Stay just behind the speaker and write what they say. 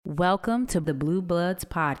Welcome to the Blue Bloods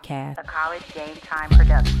Podcast, a college game time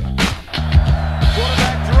production. Quarterback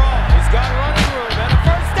draw. He's got running room and a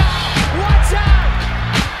first down. Watch out!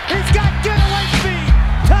 He's got getaway speed.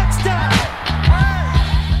 Touchdown!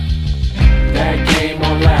 That game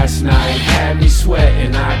on last night had me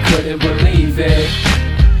sweating. I couldn't believe it.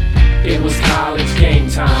 It was college game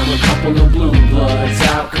time. A couple of blue bloods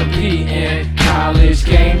out competing. College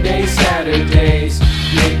game day Saturdays.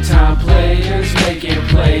 Big time players making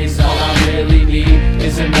plays. All I really need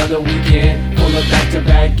is another weekend full of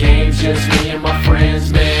back-to-back games. Just me and my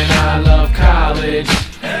friends. Man, I love college.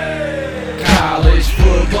 College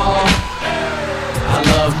football. I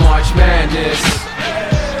love March Madness.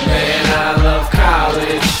 Man, I love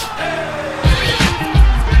college.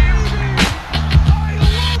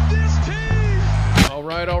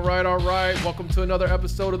 All right. Welcome to another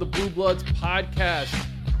episode of the Blue Bloods Podcast.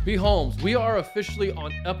 B. Holmes, we are officially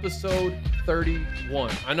on episode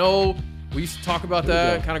 31. I know we used to talk about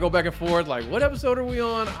that, kind of go back and forth, like, what episode are we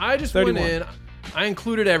on? I just 31. Went in, I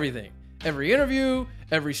included everything. Every interview,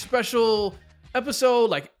 every special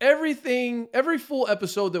episode, like everything, every full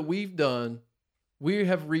episode that we've done, we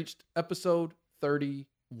have reached episode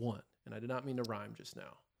 31. And I did not mean to rhyme just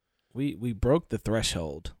now. We broke the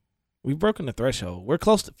threshold. We've broken the threshold. We're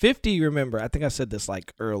close to 50, remember. I think I said this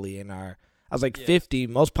like early in our... I was like, 50.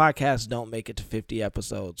 Most podcasts don't make it to 50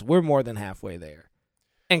 episodes. We're more than halfway there.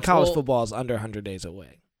 And college football is under 100 days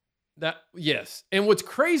away. Yes. And what's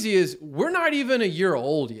crazy is we're not even a year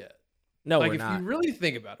old yet. No, we're not. If you really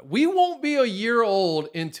think about it, we won't be a year old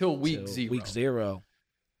until week zero.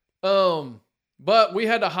 But we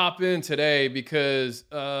had to hop in today because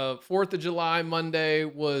 4th of July Monday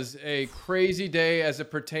was a crazy day as it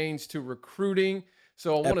pertains to recruiting.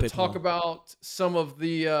 So I want to talk about some of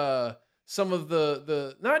the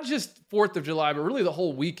not just 4th of July, but really the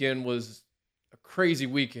whole weekend was a crazy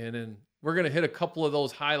weekend. And we're going to hit a couple of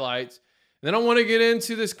those highlights. And then I want to get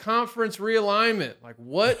into this conference realignment. Like,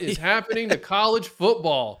 what is happening to college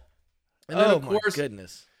football? And then, of course,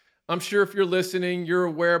 goodness. I'm sure if you're listening, you're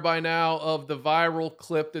aware by now of the viral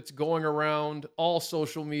clip that's going around all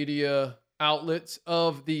social media outlets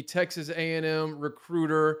of the Texas A&M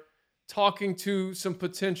recruiter talking to some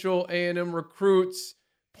potential A&M recruits,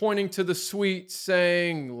 pointing to the suites,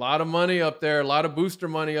 saying a lot of money up there, a lot of booster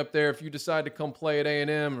money up there if you decide to come play at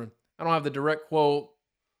A&M. I don't have the direct quote.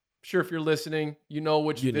 I'm sure if you're listening, you know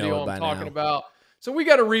which video I'm talking about. So we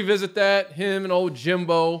got to revisit that, him and old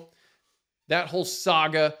Jimbo, that whole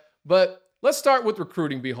saga. But let's start with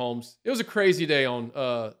recruiting, B. Holmes. It was a crazy day on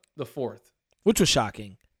the 4th. Which was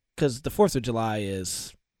shocking because the 4th of July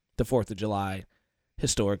is the 4th of July.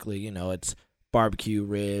 Historically, you know, it's barbecue,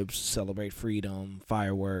 ribs, celebrate freedom,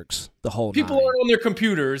 fireworks, the whole People nine. aren't on their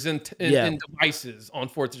computers and devices on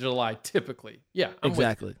 4th of July, typically. Yeah,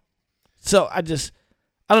 exactly. So I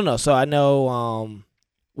don't know. So I know,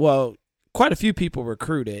 quite a few people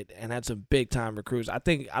recruited and had some big-time recruits. I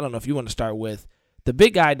don't know if you want to start with the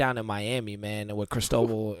big guy down in Miami, man, and with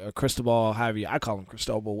Cristobal, however I call him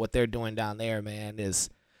Cristobal, what they're doing down there, man, is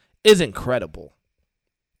incredible.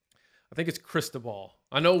 I think it's Cristobal.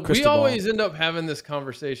 I know we always end up having this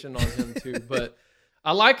conversation on him too, but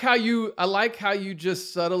I like how you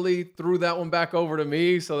just subtly threw that one back over to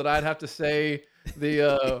me so that I'd have to say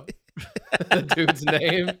the the dude's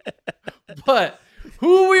name. But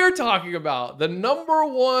who we are talking about, the number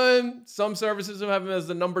one, some services have him as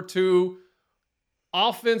the number 2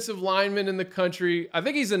 offensive lineman in the country. I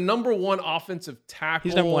think he's the number 1 offensive tackle.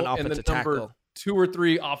 He's number 1 offensive tackle. Number 2 or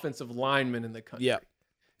 3 offensive linemen in the country. Yeah.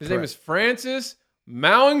 His name is Francis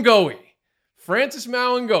Mauangoe.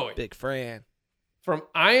 Big Fran. From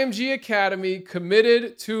IMG Academy,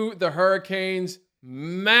 committed to the Hurricanes.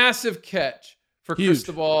 Massive catch for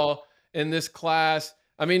Cristobal in this class.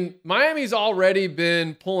 I mean, Miami's already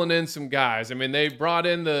been pulling in some guys. I mean, they brought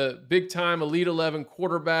in the big-time Elite 11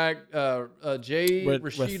 quarterback, Rashida.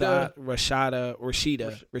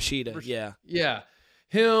 Yeah. Yeah.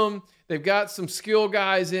 Him. They've got some skill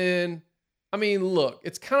guys in. I mean, look,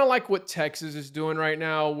 it's kind of like what Texas is doing right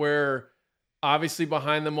now, where obviously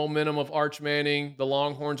behind the momentum of Arch Manning, the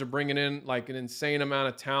Longhorns are bringing in like an insane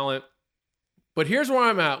amount of talent. But here's where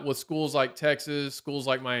I'm at with schools like Texas, schools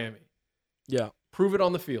like Miami. Yeah. Prove it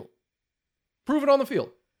on the field.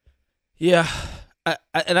 Yeah.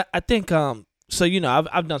 I think, so, you know,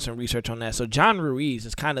 I've done some research on that. So John Ruiz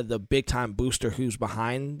is kind of the big-time booster who's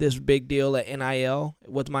behind this big deal at NIL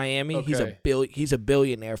with Miami. Okay. He's a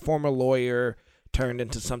billionaire, former lawyer, turned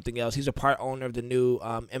into something else. He's a part owner of the new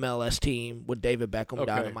MLS team with David Beckham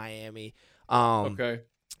down in Miami.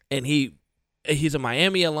 And he's a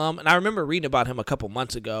Miami alum. And I remember reading about him a couple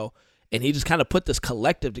months ago. And he just kind of put this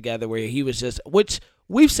collective together where he was just, which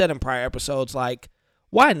we've said in prior episodes, like,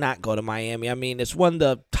 why not go to Miami? I mean, it's one of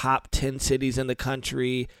the top 10 cities in the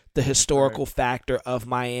country. The historical factor of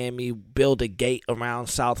Miami, build a gate around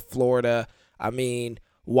South Florida. I mean,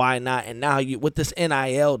 why not? And now with this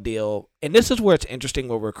NIL deal, and this is where it's interesting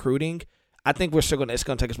with recruiting. I think it's going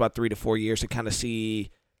to take us about 3 to 4 years to kind of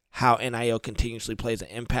see how NIL continuously plays an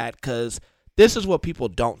impact, because this is what people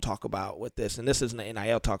don't talk about with this. And this isn't an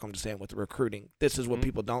NIL talk, I'm just saying with the recruiting. This is what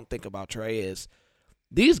people don't think about, Trey, is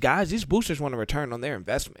these guys, these boosters want a return on their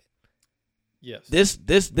investment. Yes.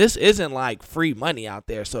 This isn't like free money out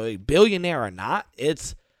there. So a billionaire or not,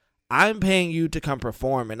 it's I'm paying you to come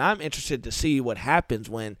perform, and I'm interested to see what happens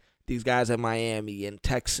when these guys in Miami and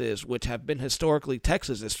Texas, which have been historically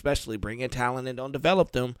Texas especially, bring in talent and don't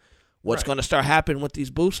develop them. What's going to start happening with these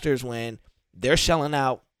boosters when they're shelling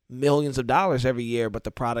out millions of dollars every year, but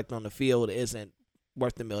the product on the field isn't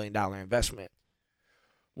worth the $1 million investment?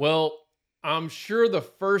 Well, I'm sure the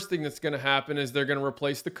first thing that's going to happen is they're going to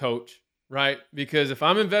replace the coach, right? Because if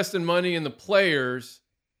I'm investing money in the players,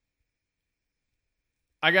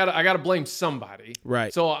 I gotta blame somebody.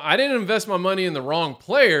 Right. So I didn't invest my money in the wrong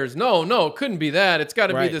players. No, it couldn't be that. It's got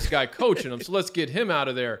to be this guy coaching them. So let's get him out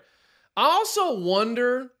of there. I also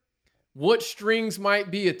wonder what strings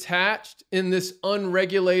might be attached in this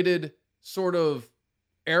unregulated sort of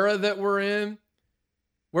era that we're in,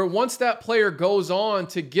 where once that player goes on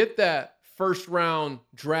to get that first round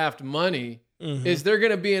draft money, is there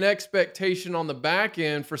going to be an expectation on the back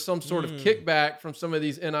end for some sort of kickback from some of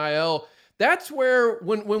these NIL? That's where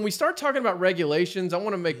when we start talking about regulations, I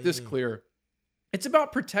want to make this clear. It's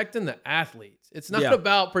about protecting the athletes. It's not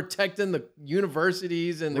about protecting the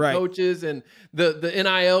universities and the coaches and the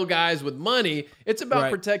NIL guys with money. It's about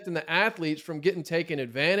protecting the athletes from getting taken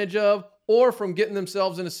advantage of or from getting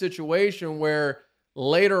themselves in a situation where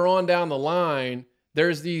later on down the line,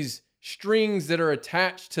 there's these strings that are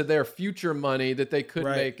attached to their future money that they could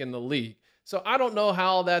make in the league. So I don't know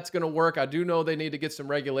how that's going to work. I do know they need to get some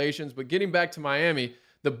regulations. But getting back to Miami,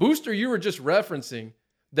 the booster you were just referencing,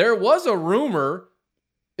 there was a rumor,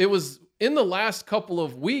 it was in the last couple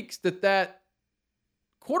of weeks, that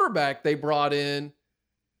quarterback they brought in,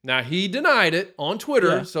 now he denied it on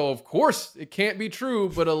Twitter, so of course it can't be true,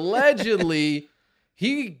 but allegedly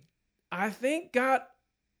he, I think, got,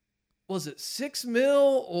 was it $6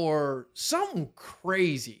 million or something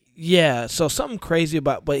crazy? Yeah, so something crazy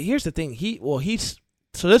about, but here's the thing,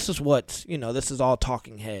 so this is what, this is all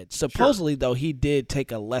talking heads. Supposedly, though, he did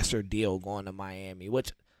take a lesser deal going to Miami,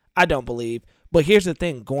 which I don't believe. But here's the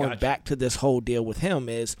thing, going back to this whole deal with him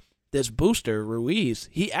is this booster, Ruiz,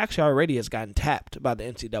 he actually already has gotten tapped by the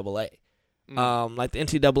NCAA. Like the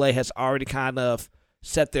NCAA has already kind of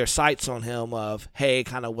set their sights on him of, hey,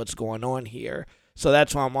 kind of what's going on here. So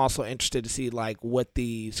that's why I'm also interested to see like what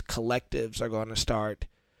these collectives are going to start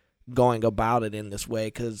going about it in this way,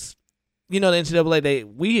 because the NCAA,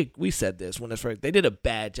 we said this when it's right, they did a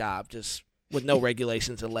bad job just with no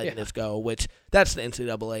regulations and letting this go, which that's the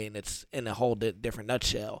NCAA and it's in a whole different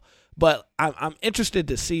nutshell. But I'm interested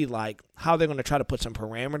to see like how they're going to try to put some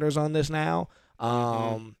parameters on this now.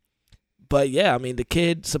 But yeah, I mean the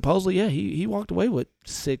kid supposedly he walked away with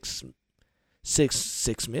 $6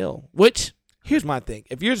 million. Which here's my thing: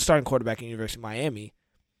 if you're the starting quarterback at University of Miami,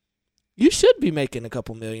 you should be making a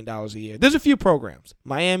couple $1 million a year. There's a few programs: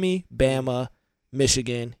 Miami, Bama,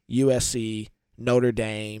 Michigan, USC, Notre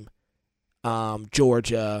Dame,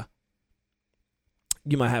 Georgia.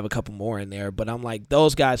 You might have a couple more in there, but I'm like,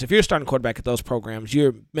 those guys, if you're starting quarterback at those programs,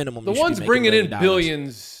 your minimum. The ones bringing in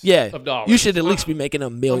billions of dollars. You should at least be making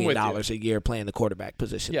 $1 million a year playing the quarterback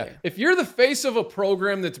position there. If you're the face of a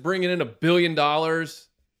program that's bringing in $1 billion,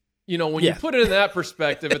 when you put it in that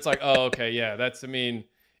perspective, it's like, oh, okay, yeah, that's, I mean,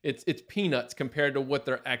 it's peanuts compared to what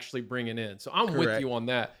they're actually bringing in. So I'm with you on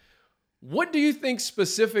that. What do you think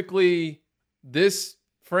specifically this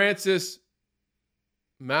Francis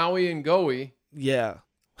Mauigoe? Yeah.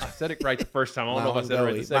 I said it right the first time. I don't know if I said it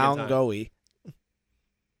right the second time. Mauigoe.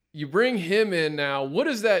 You bring him in now. What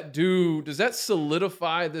does that do? Does that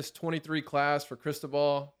solidify this 23 class for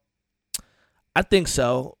Cristobal? I think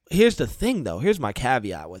so. Here's the thing, though. Here's my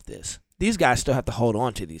caveat with this. These guys still have to hold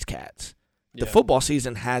on to these cats. The football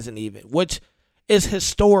season hasn't even, which is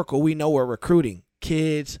historical. We know we're recruiting.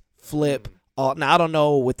 Kids, flip. Now, I don't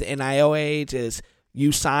know with the NIL age is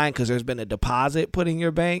you sign because there's been a deposit put in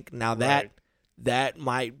your bank. Now that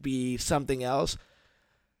might be something else.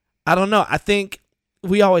 I don't know. I think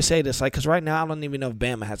we always say this, like, because right now I don't even know if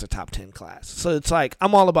Bama has a top 10 class. So it's like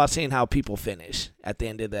I'm all about seeing how people finish at the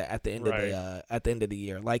end of the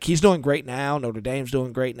year. Like he's doing great now. Notre Dame's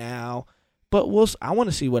doing great now. But I want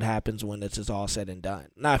to see what happens when this is all said and done.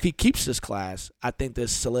 Now, if he keeps this class, I think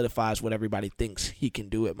this solidifies what everybody thinks he can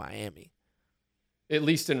do at Miami. At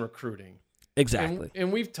least in recruiting. Exactly.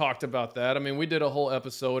 And we've talked about that. I mean, we did a whole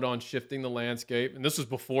episode on shifting the landscape, and this was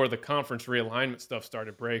before the conference realignment stuff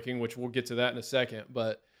started breaking, which we'll get to that in a second.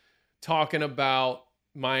 But talking about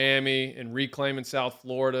Miami and reclaiming South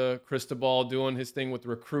Florida, Cristobal doing his thing with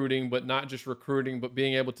recruiting, but not just recruiting, but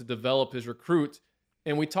being able to develop his recruits.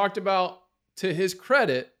 And we talked about, to his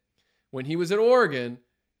credit, when he was at Oregon,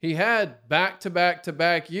 he had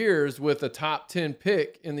back-to-back years with a top 10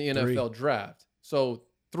 pick in the NFL draft. So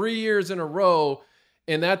 3 years in a row,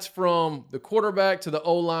 and that's from the quarterback to the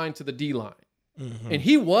O-line to the D-line. Mm-hmm. And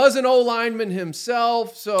he was an O-lineman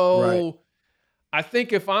himself, so I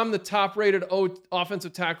think if I'm the top-rated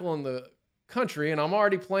offensive tackle in the country and I'm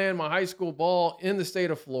already playing my high school ball in the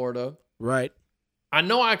state of Florida, I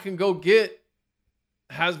know I can go get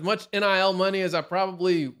as much NIL money as I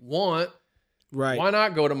probably want. Why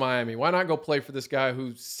not go to Miami? Why not go play for this guy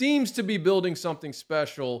who seems to be building something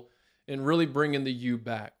special and really bringing the U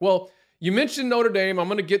back? Well, you mentioned Notre Dame. I'm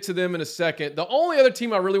going to get to them in a second. The only other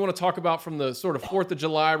team I really want to talk about from the sort of 4th of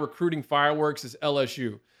July recruiting fireworks is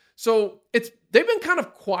LSU. So they've been kind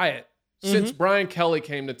of quiet since Brian Kelly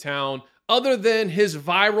came to town, other than his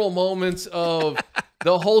viral moments of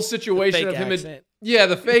the whole situation of him.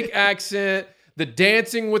 The fake accent, the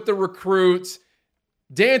dancing with the recruits,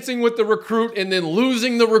 dancing with the recruit and then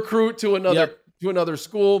losing the recruit to another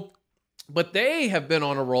school. But they have been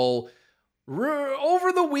on a roll.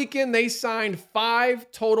 Over the weekend, they signed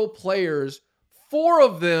 5 total players. 4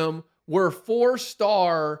 of them were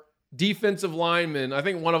 4-star defensive linemen. I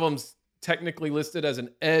think one of them's technically listed as an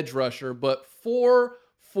edge rusher, but 4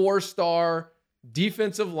 4-star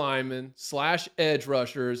defensive linemen / edge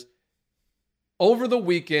rushers over the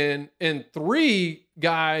weekend, and 3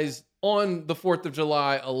 guys on the 4th of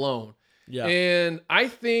July alone. Yeah. And I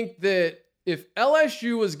think that if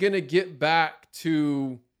LSU is going to get back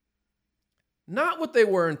to not what they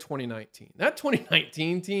were in 2019, that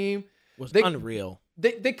 2019 team was unreal.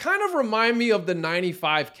 They kind of remind me of the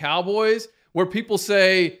 95 Cowboys, where people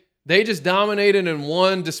say they just dominated and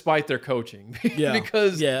won despite their coaching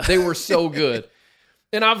because they were so good.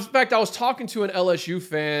 And in fact, I was talking to an LSU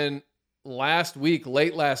fan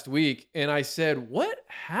late last week, and I said, what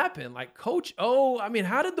happened? Like, Coach O, I mean,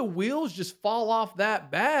 how did the wheels just fall off that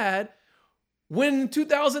bad when in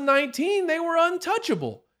 2019 they were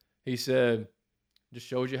untouchable? He said, just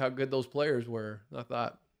shows you how good those players were. And I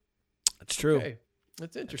thought, that's true. Okay,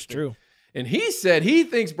 that's interesting. That's true. And he said he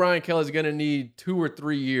thinks Brian Kelly is going to need 2 or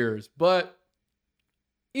 3 years. But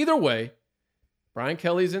either way, Brian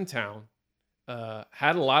Kelly's in town.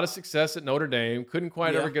 Had a lot of success at Notre Dame. Couldn't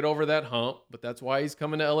quite ever get over that hump, but that's why he's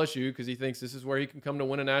coming to LSU, because he thinks this is where he can come to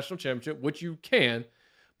win a national championship, which you can.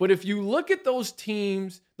 But if you look at those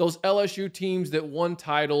teams, those LSU teams that won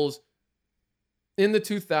titles in the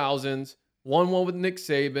 2000s, won one with Nick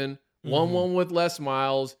Saban, won one with Les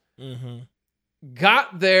Miles,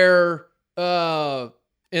 got there and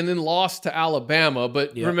then lost to Alabama.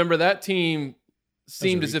 But remember, that team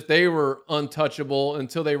seemed as if they were untouchable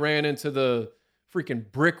until they ran into the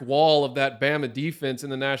freaking brick wall of that Bama defense in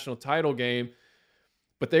the national title game.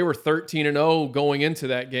 But they were 13-0 going into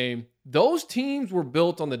that game. Those teams were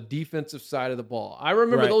built on the defensive side of the ball. I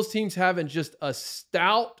remember those teams having just a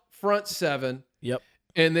stout front 7.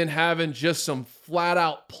 And then having just some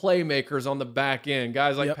flat-out playmakers on the back end.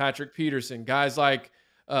 Guys like Patrick Peterson. Guys like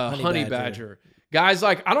Honey Badger. Guys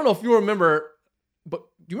like, I don't know if you remember, but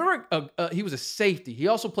do you remember he was a safety. He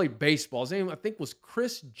also played baseball. His name, I think, was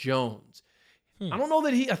Chris Jones. I don't know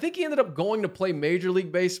that I think he ended up going to play Major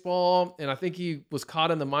League Baseball, and I think he was caught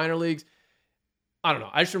in the minor leagues. I don't know.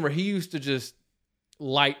 I just remember he used to just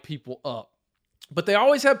light people up. But they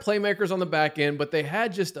always had playmakers on the back end, but they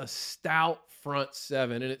had just a stout front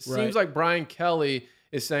 7. And it seems like Brian Kelly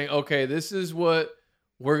is saying, okay, this is what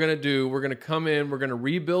we're going to do. We're going to come in. We're going to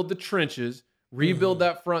rebuild the trenches, rebuild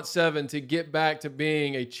that front 7 to get back to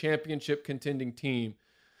being a championship contending team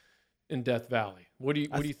in Death Valley. What do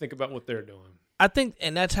you think about what they're doing? I think,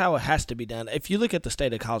 and that's how it has to be done. If you look at the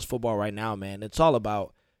state of college football right now, man, it's all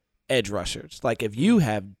about edge rushers. Like, if you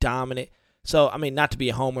have dominant, so, I mean, not to be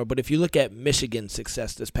a homer, but if you look at Michigan's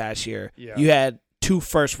success this past year, you had 2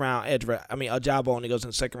 first-round edge rushers. I mean, Ajabo only goes in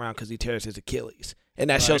the second round because he tears his Achilles. And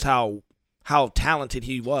that shows how talented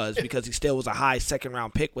he was, because he still was a high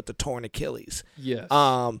second-round pick with the torn Achilles. Yes.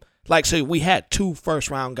 Like, so we had 2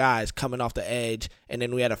 first-round guys coming off the edge, and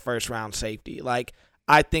then we had a first-round safety. Like,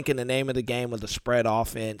 I think in the name of the game of the spread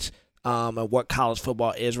offense and what college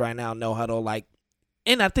football is right now, no huddle, like,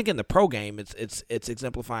 and I think in the pro game, it's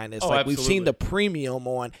exemplifying this. Oh, Like we've seen absolutely. the premium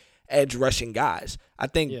on edge rushing guys. I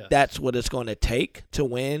think Yes. that's what it's going to take to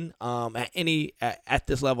win at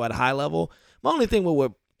this level, at a high level. My only thing with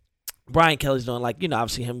what Brian Kelly's doing, like,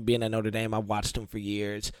 obviously him being at Notre Dame, I've watched him for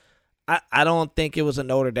years. I don't think it was a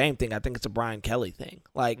Notre Dame thing. I think it's a Brian Kelly thing.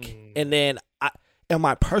 Like, and then in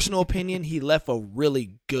my personal opinion, he left a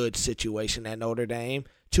really good situation at Notre Dame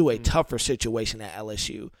to a tougher situation at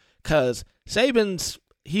LSU. Because Saban's,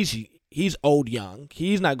 he's old young.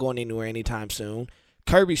 He's not going anywhere anytime soon.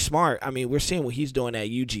 Kirby Smart, I mean, we're seeing what he's doing at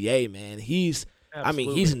UGA, man. He's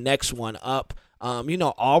next one up.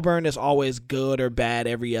 Auburn is always good or bad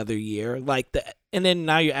every other year. And then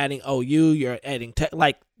now you're adding OU, you're adding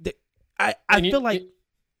I feel like.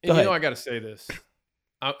 And I got to say this.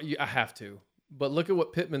 I have to. But look at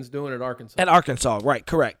what Pittman's doing at Arkansas. At Arkansas, right?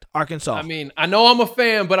 Correct. Arkansas. I mean, I know I'm a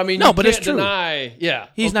fan, but I mean, no, but it's true. Deny. Yeah,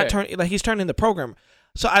 he's not turning. Like he's turning the program.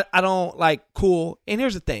 So I don't like cool. And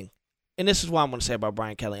here's the thing, and this is what I'm going to say about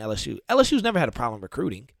Brian Kelly and LSU. LSU's never had a problem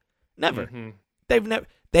recruiting. Never. Mm-hmm. They've never.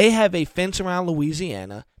 They have a fence around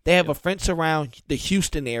Louisiana. They have a fence around the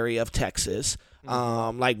Houston area of Texas.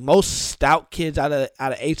 Like most stout kids out of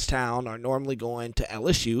H-Town are normally going to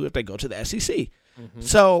LSU if they go to the SEC. Mm-hmm.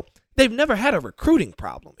 So they've never had a recruiting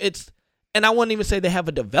problem. And I wouldn't even say they have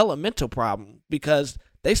a developmental problem because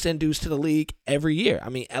they send dudes to the league every year. I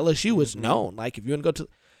mean, LSU is known. Like if you want to go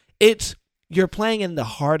to, you're playing in the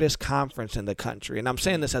hardest conference in the country, and I'm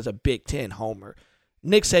saying this as a Big Ten homer.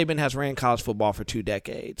 Nick Saban has ran college football for 2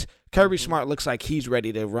 decades. Kirby Smart looks like he's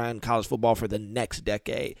ready to run college football for the next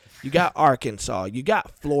decade. You got Arkansas. You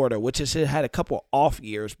got Florida, which has had a couple off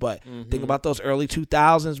years, but think about those early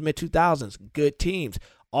 2000s, mid-2000s, good teams.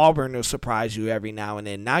 Auburn will surprise you every now and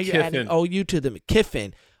then. Now you're adding OU to them.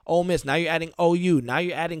 Kiffin, Ole Miss. Now you're adding OU. Now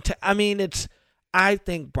you're adding I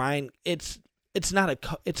think, Brian, it's not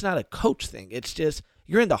a coach thing. It's just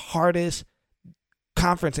you're in the hardest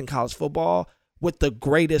conference in college football with the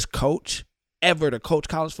greatest coach ever to coach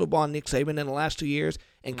college football, Nick Saban, in the last 2 years,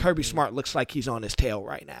 and Kirby Smart looks like he's on his tail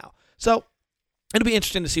right now. So it'll be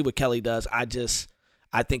interesting to see what Kelly does.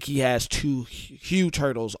 I think he has 2 huge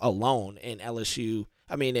hurdles alone in LSU.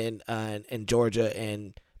 I mean, in Georgia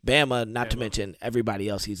and Bama, not to mention everybody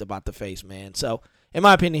else he's about to face, man. So in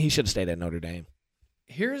my opinion, he should have stayed at Notre Dame.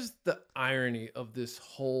 Here's the irony of this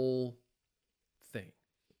whole thing.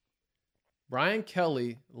 Brian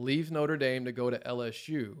Kelly leaves Notre Dame to go to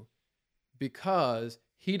LSU because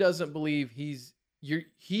he doesn't believe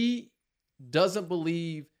he doesn't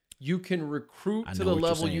believe you can recruit to the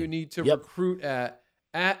level you need to recruit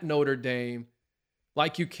at Notre Dame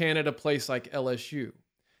like you can at a place like LSU.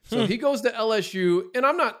 So he goes to LSU, and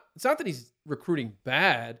it's not that he's recruiting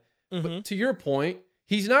bad, but to your point,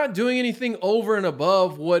 he's not doing anything over and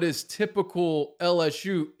above what is typical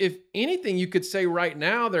LSU. If anything, you could say right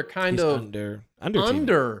now they're kind of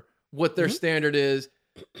under what their standard is.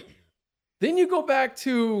 Then you go back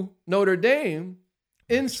to Notre Dame,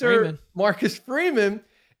 insert Marcus Freeman,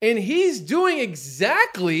 and he's doing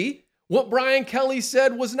exactly what Brian Kelly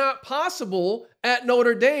said was not possible at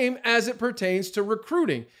Notre Dame as it pertains to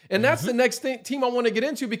recruiting. And that's the next team I want to get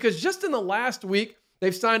into, because just in the last week,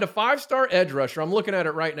 they've signed a 5-star edge rusher. I'm looking at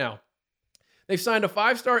it right now. They've signed a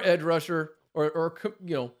 5-star edge rusher or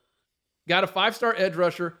got a 5-star edge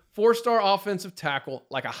rusher, 4-star offensive tackle,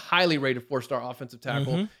 like a highly rated 4-star offensive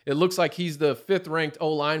tackle. It looks like he's the 5th ranked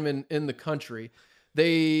O-lineman in the country.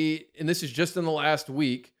 And this is just in the last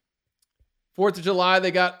week. 4th of July,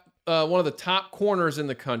 they got one of the top corners in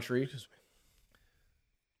the country.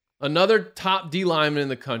 Another top D lineman in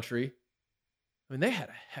the country. I mean, they had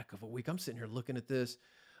a heck of a week. I'm sitting here looking at this.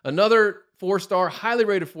 Another 4-star, highly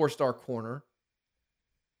rated 4-star corner.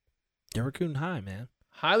 They're recruiting high, man.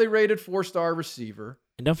 Highly rated 4-star receiver.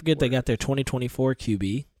 And don't forget they got their 2024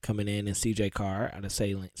 QB coming in CJ Carr out of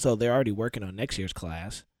Salem. So they're already working on next year's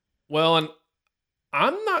class. Well, and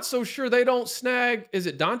I'm not so sure they don't snag, is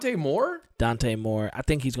it Dante Moore? Dante Moore. I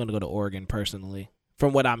think he's going to go to Oregon personally,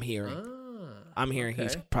 from what I'm hearing. I'm hearing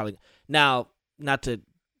he's probably – now, not to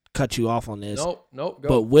cut you off on this. Nope, go.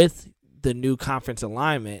 But with the new conference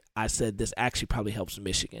alignment, I said this actually probably helps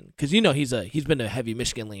Michigan. Because, he's been a heavy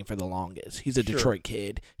Michigan lean for the longest. He's a Detroit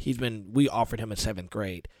kid. We offered him in 7th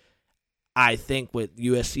grade. I think with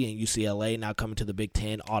USC and UCLA now coming to the Big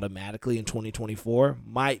Ten automatically in 2024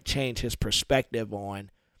 might change his perspective on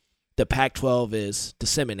the Pac-12 is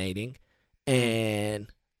disseminating, and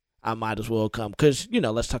I might as well come. Because,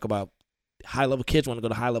 let's talk about high-level kids want to go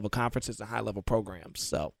to high-level conferences and high-level programs.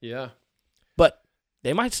 So yeah. But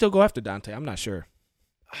they might still go after Dante. I'm not sure.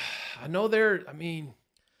 I know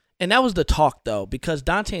And that was the talk, though, because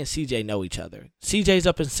Dante and CJ know each other. CJ's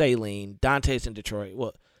up in Saline. Dante's in Detroit.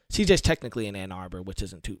 Well, CJ's technically in Ann Arbor, which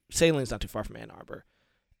isn't too... Saline's not too far from Ann Arbor.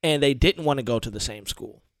 And they didn't want to go to the same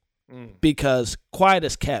school because quiet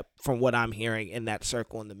as kept from what I'm hearing in that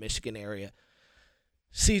circle in the Michigan area.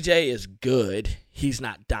 CJ is good. He's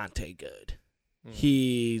not Dante good.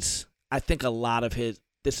 He's... I think a lot of his...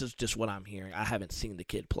 This is just what I'm hearing. I haven't seen the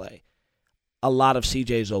kid play. A lot of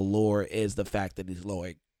CJ's allure is the fact that he's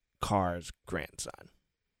Lloyd Carr's grandson.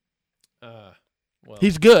 Well,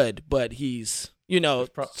 he's good, but he's, there's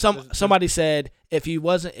somebody said if he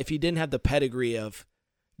didn't have the pedigree of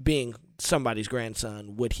being somebody's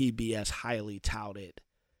grandson, would he be as highly touted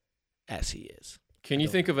as he is? Can you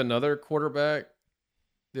think of another quarterback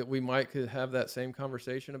that we could have that same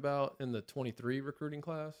conversation about in the 23 recruiting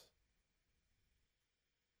class?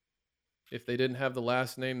 If they didn't have the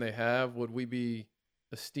last name they have, would we be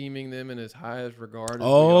esteeming them in as high as regard as we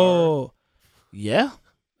are? Yeah.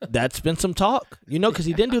 That's been some talk. Because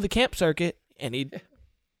he didn't do the camp circuit, and he...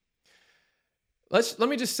 Let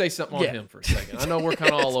me just say something on him for a second. I know we're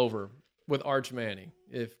kind of all over with Arch Manning.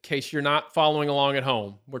 In case you're not following along at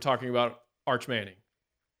home, we're talking about Arch Manning.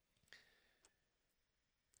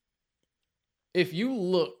 If you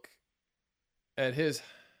look at his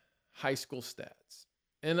high school stats,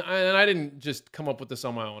 and I didn't just come up with this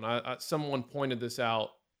on my own. Someone pointed this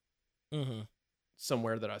out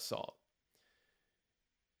somewhere that I saw.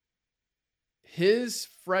 His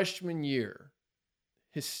freshman year,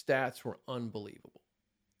 his stats were unbelievable.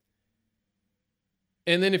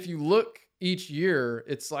 And then if you look each year,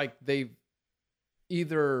 it's like they've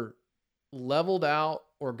either leveled out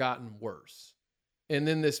or gotten worse. And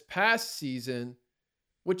then this past season,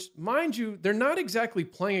 which, mind you, they're not exactly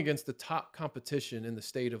playing against the top competition in the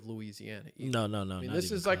state of Louisiana either. No. I mean,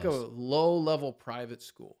 this is like a low-level private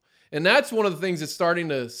school. And that's one of the things that's starting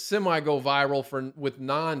to semi-go viral with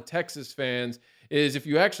non-Texas fans is if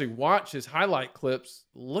you actually watch his highlight clips,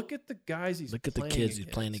 look at the guys he's playing against. Look at the kids he's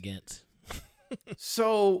playing against.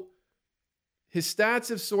 So his stats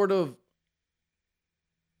have sort of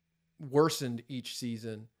worsened each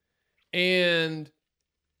season. And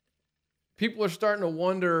people are starting to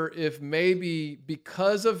wonder if maybe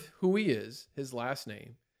because of who he is, his last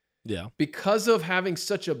name, because of having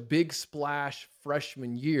such a big splash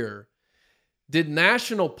freshman year, did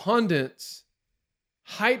national pundits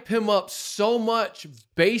hype him up so much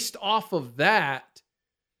based off of that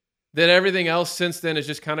everything else since then has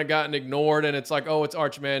just kind of gotten ignored, and it's like, oh, it's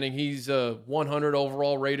Arch Manning. He's a 100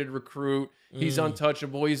 overall rated recruit. He's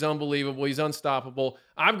untouchable. He's unbelievable. He's unstoppable.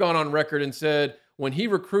 I've gone on record and said when he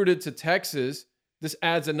recruited to Texas, this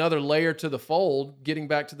adds another layer to the fold, getting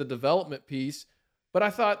back to the development piece. But I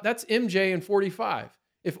thought that's MJ in 45.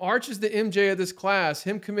 If Arch is the MJ of this class,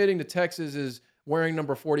 him committing to Texas is wearing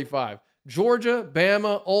number 45. Georgia,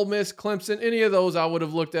 Bama, Ole Miss, Clemson, any of those I would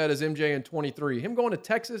have looked at as MJ in 23. Him going to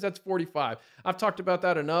Texas, that's 45. I've talked about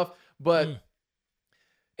that enough. But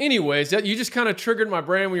anyways, you just kind of triggered my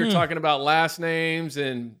brain when you're talking about last names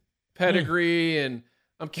and pedigree. And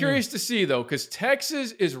I'm curious to see, though, because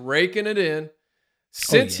Texas is raking it in.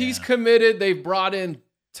 Since he's committed, they've brought in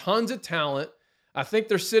tons of talent. I think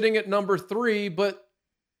they're sitting at number 3. But,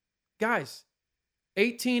 guys,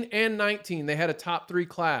 18 and 19, they had a top 3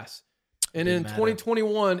 class. And in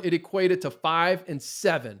 2021, it equated to 5 and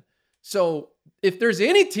 7. So if there's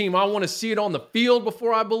any team I want to see it on the field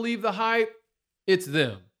before I believe the hype, it's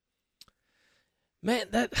them. Man,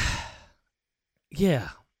 now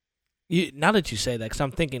that you say that, because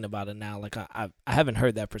I'm thinking about it now, like I haven't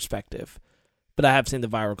heard that perspective, but I have seen the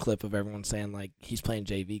viral clip of everyone saying like he's playing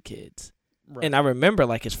JV kids. Right. And I remember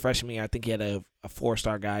like his freshman year, I think he had a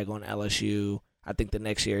 4-star guy going to LSU. I think the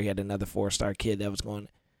next year he had another 4-star kid that was going.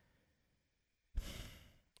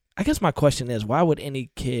 I guess my question is, why would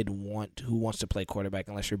any kid who wants to play quarterback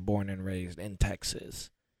unless you're born and raised in Texas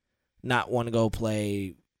not want to go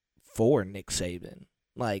play for Nick Saban,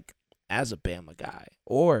 like as a Bama guy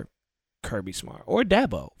or Kirby Smart or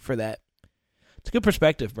Dabo for that? It's a good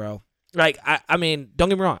perspective, bro. Like, I mean, don't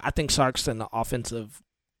get me wrong. I think Sark's in the offensive.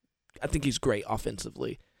 I think he's great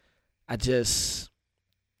offensively. I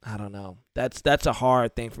don't know. That's a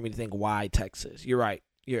hard thing for me to think. Why Texas? You're right.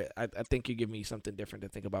 I think you give me something different to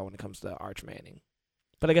think about when it comes to Arch Manning.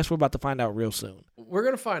 But I guess we're about to find out real soon. We're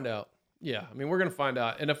going to find out. Yeah, I mean, we're going to find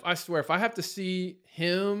out. And if I have to see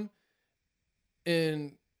him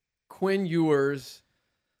and Quinn Ewers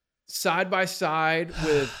side by side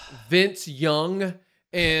with Vince Young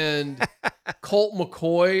and Colt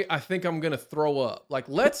McCoy, I think I'm going to throw up. Like,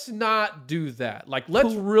 let's not do that. Like,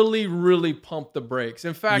 let's really, really pump the brakes.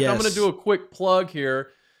 In fact, I'm going to do a quick plug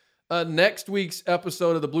here. next week's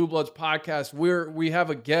episode of the Blue Bloods podcast, we have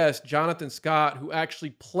a guest, Jonathan Scott, who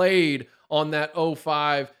actually played on that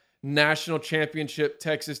 2005 national championship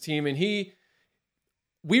Texas team. And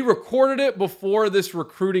we recorded it before this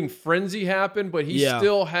recruiting frenzy happened, but he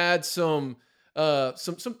still had some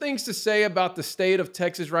things to say about the state of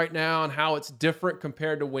Texas right now and how it's different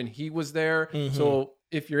compared to when he was there. Mm-hmm. So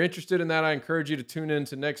if you're interested in that, I encourage you to tune in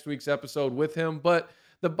to next week's episode with him. But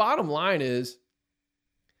the bottom line is,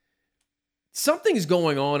 something's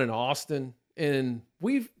going on in Austin, and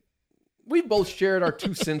we've both shared our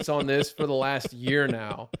 2 cents on this for the last year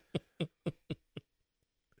now.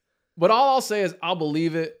 But all I'll say is I'll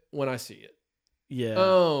believe it when I see it.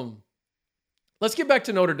 Yeah. Let's get back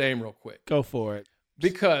to Notre Dame real quick. Go for it.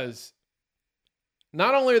 Because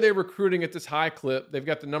not only are they recruiting at this high clip, they've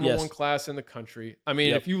got the number 1 class in the country. I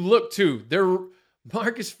mean, if you look too,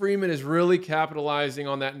 Marcus Freeman is really capitalizing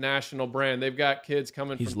on that national brand. They've got kids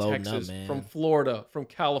coming from Texas, from Florida, from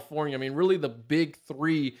California. I mean, really the big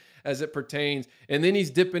 3 as it pertains. And then he's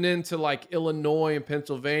dipping into like Illinois and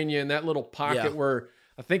Pennsylvania and that little pocket where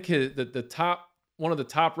I think one of the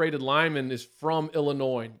top rated linemen is from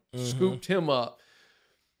Illinois. Scooped him up.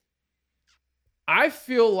 I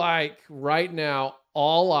feel like right now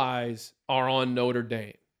all eyes are on Notre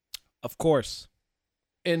Dame. Of course.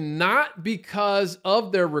 And not because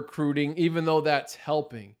of their recruiting, even though that's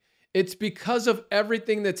helping. It's because of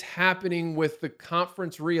everything that's happening with the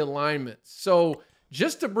conference realignments. So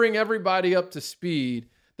just to bring everybody up to speed,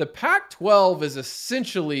 the Pac-12 is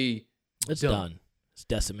essentially done. It's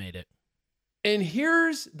decimated. And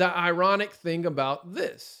here's the ironic thing about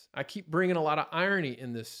this. I keep bringing a lot of irony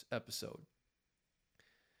in this episode.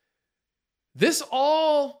 This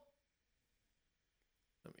all...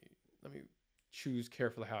 Let me choose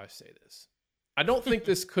carefully how I say this. I don't think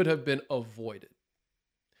this could have been avoided.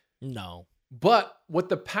 No. But what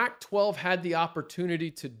the Pac-12 had the opportunity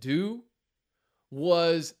to do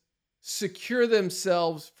was secure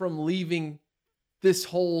themselves from leaving this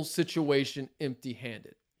whole situation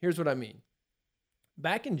empty-handed. Here's what I mean.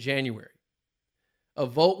 Back in January, a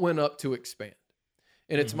vote went up to expand.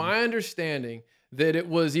 And it's my understanding that it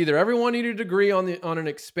was either everyone needed to agree on an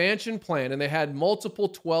expansion plan, and they had multiple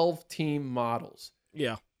 12-team models.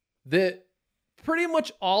 Yeah. That pretty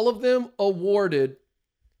much all of them awarded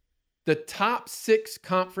the top 6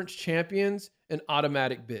 conference champions an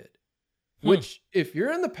automatic bid. Which, if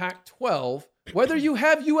you're in the Pac-12, whether you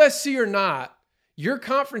have USC or not, your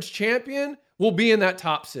conference champion will be in that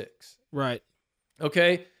top 6. Right.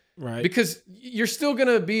 Okay? Right. Because you're still going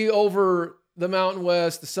to be over the Mountain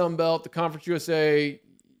West, the Sun Belt, the Conference USA.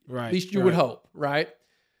 Right. At least you would hope, right?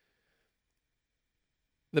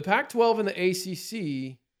 The Pac-12 and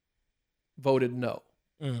the ACC voted no.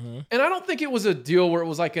 Mm-hmm. And I don't think it was a deal where it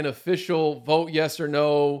was like an official vote yes or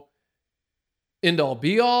no, end all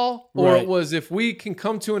be all, or it was, if we can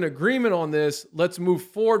come to an agreement on this, let's move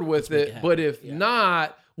forward with it. But if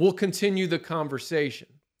not, we'll continue the conversation.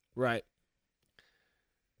 Right.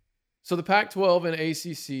 So the Pac-12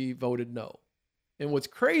 and ACC voted no. And what's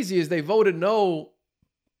crazy is they voted no,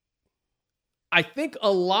 I think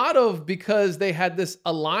a lot of because they had this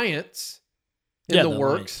alliance in the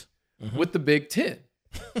works with the Big Ten.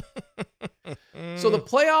 So the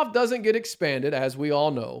playoff doesn't get expanded, as we all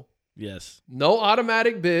know. Yes. No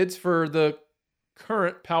automatic bids for the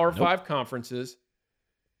current Power 5 conferences.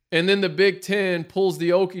 And then the Big Ten pulls the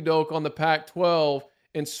okie doke on the Pac-12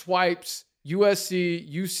 and swipes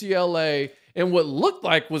USC, UCLA, and what looked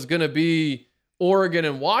like was going to be Oregon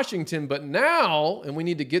and Washington. But now, and we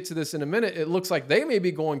need to get to this in a minute, it looks like they may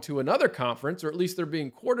be going to another conference, or at least they're being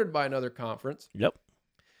courted by another conference. Yep.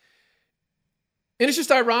 And it's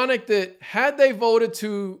just ironic that had they voted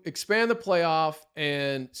to expand the playoff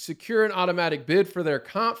and secure an automatic bid for their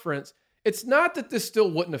conference, it's not that this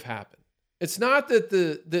still wouldn't have happened. It's not that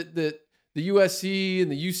the USC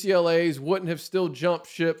and the UCLAs wouldn't have still jumped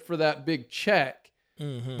ship for that big check.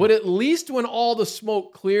 Mm-hmm. But at least when all the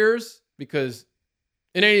smoke clears, because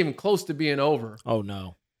it ain't even close to being over. Oh,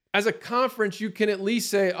 no. As a conference, you can at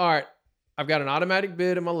least say, all right, I've got an automatic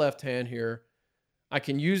bid in my left hand here. I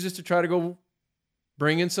can use this to try to go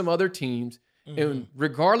bring in some other teams. Mm-hmm. And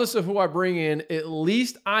regardless of who I bring in, at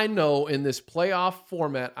least I know in this playoff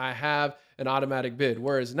format, I have an automatic bid.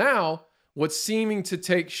 Whereas now, what's seeming to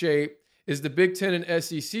take shape is the Big Ten and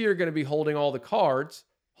SEC are going to be holding all the cards,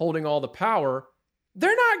 holding all the power.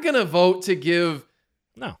 They're not going to vote to give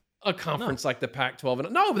a conference like the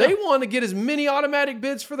Pac-12. No, they want to get as many automatic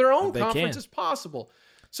bids for their own conference as possible.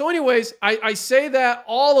 So anyways, I say that,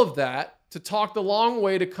 all of that, to talk the long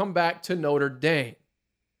way to come back to Notre Dame.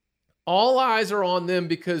 All eyes are on them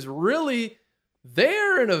because really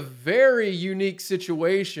they're in a very unique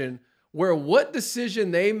situation where what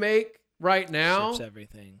decision they make right now Shifts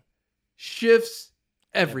everything. shifts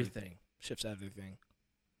everything. Shifts everything.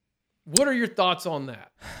 What are your thoughts on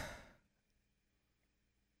that?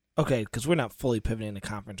 Okay, because we're not fully pivoting to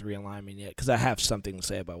conference realignment yet, because I have something to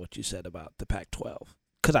say about what you said about the Pac-12.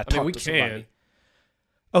 Because I talked to somebody.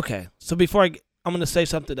 Okay, so before I'm going to say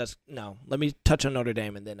something let me touch on Notre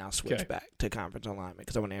Dame and then I'll switch back to conference alignment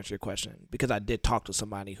because I want to answer your question because I did talk to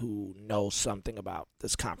somebody who knows something about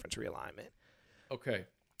this conference realignment. Okay.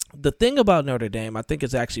 The thing about Notre Dame, I think,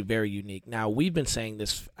 is actually very unique. Now, we've been saying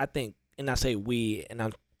this, I think, and I say we, and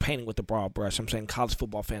I'm painting with a broad brush, I'm saying college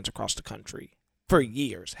football fans across the country for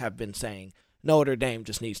years have been saying Notre Dame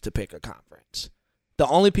just needs to pick a conference. The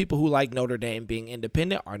only people who like Notre Dame being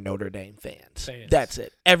independent are Notre Dame fans. That's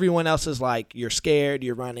it. Everyone else is like, you're scared,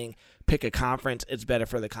 you're running, pick a conference, it's better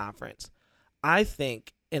for the conference. I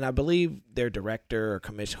think, and I believe their director or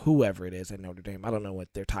commissioner, whoever it is at Notre Dame, I don't know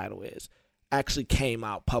what their title is, actually came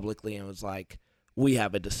out publicly and was like, we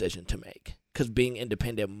have a decision to make because being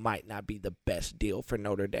independent might not be the best deal for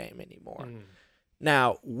Notre Dame anymore.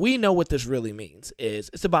 Now, we know what this really means is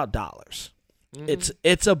it's about dollars.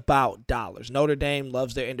 It's about dollars. Notre Dame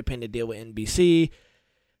loves their independent deal with NBC.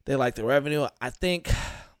 They like the revenue. I think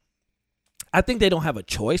they don't have a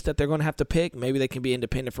choice that they're going to have to pick. Maybe they can be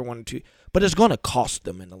independent for 1 or 2, but it's going to cost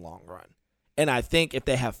them in the long run. And I think if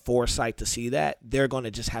they have foresight to see that, they're going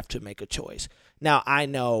to just have to make a choice. Now, I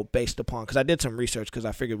know based upon, because I did some research because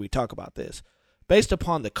I figured we'd talk about this, based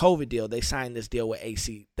upon the COVID deal, they signed this deal with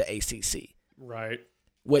the ACC. Right.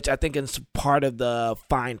 Which I think is part of the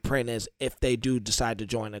fine print is if they do decide to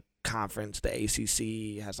join a conference, the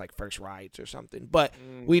ACC has like first rights or something. But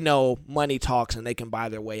we know money talks and they can buy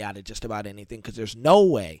their way out of just about anything because there's no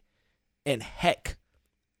way in heck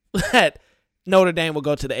that Notre Dame will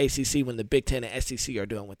go to the ACC when the Big Ten and SEC are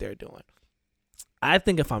doing what they're doing. I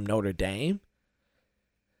think if I'm Notre Dame,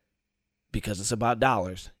 because it's about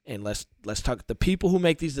dollars, and let's talk, the people who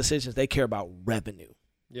make these decisions, they care about revenue.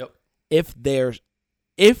 Yep. If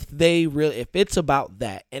it's about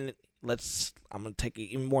that, and I'm going to take an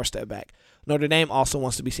even more step back. Notre Dame also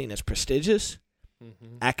wants to be seen as prestigious,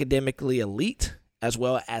 academically elite, as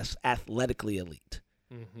well as athletically elite.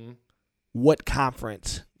 What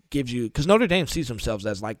conference gives you, because Notre Dame sees themselves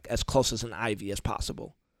as like as close as an Ivy as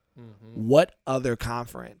possible. What other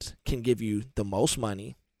conference can give you the most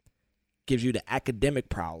money, gives you the academic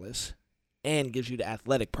prowess, and gives you the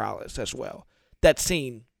athletic prowess as well? That's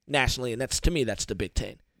seen nationally, and to me that's the Big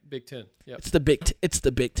Ten. Big Ten. Yep. It's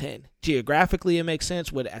the Big Ten. Geographically, it makes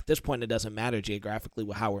sense. At this point, it doesn't matter geographically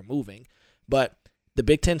with how we're moving, but the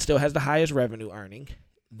Big Ten still has the highest revenue earning.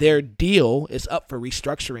 Their deal is up for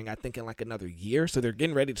restructuring, I think, in like another year, so they're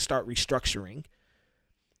getting ready to start restructuring.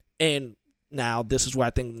 And now this is where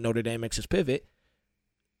I think Notre Dame makes its pivot.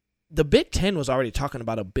 The Big Ten was already talking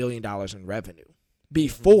about $1 billion in revenue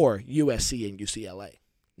before USC and UCLA.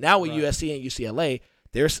 Now with USC and UCLA,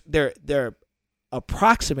 they're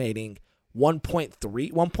approximating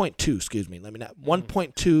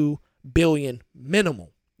 1.2 billion minimum.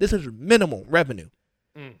 This is minimal revenue.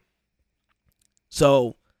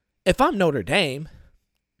 So if I'm Notre Dame,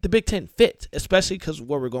 the Big Ten fits, especially because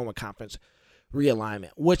where we're going with conference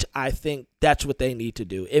realignment, which I think that's what they need to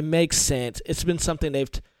do. It makes sense. It's been something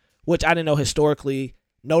which I didn't know historically,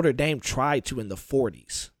 Notre Dame tried to in the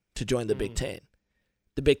 40s to join the Big Ten.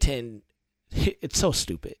 The Big Ten, it's so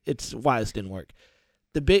stupid. It's why this didn't work.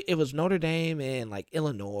 It was Notre Dame and like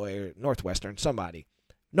Illinois or Northwestern, somebody.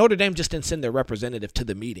 Notre Dame just didn't send their representative to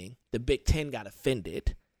the meeting. The Big Ten got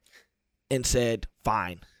offended and said,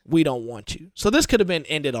 fine, we don't want you. So this could have been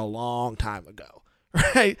ended a long time ago,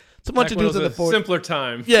 right? It's a bunch of dudes in the 40s. Simpler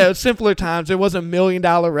time. Yeah, it was simpler times. There wasn't $1 million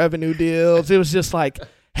revenue deals. It was just like,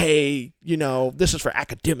 hey, this is for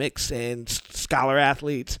academics and scholar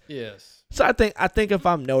athletes. Yes. So I think if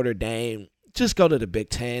I'm Notre Dame, just go to the Big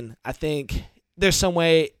Ten. I think there's some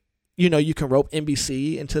way, you can rope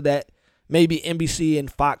NBC into that. Maybe NBC and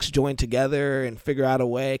Fox join together and figure out a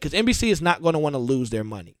way. Because NBC is not going to want to lose their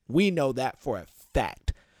money. We know that for a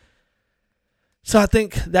fact. So I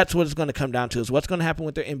think that's what it's going to come down to is what's going to happen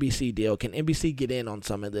with their NBC deal. Can NBC get in on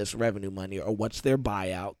some of this revenue money or what's their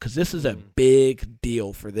buyout? Because this is a big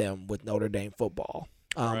deal for them with Notre Dame football.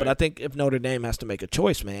 But I think if Notre Dame has to make a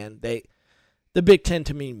choice, man, the Big Ten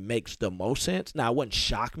to me makes the most sense. Now, it wouldn't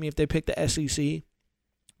shock me if they picked the SEC.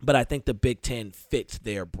 But I think the Big Ten fits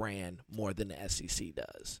their brand more than the SEC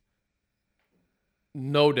does.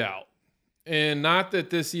 No doubt. And not that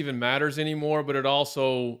this even matters anymore, but it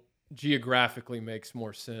also geographically makes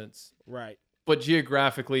more sense. Right. But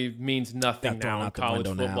geographically means nothing now in college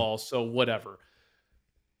football, so whatever.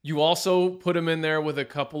 You also put them in there with a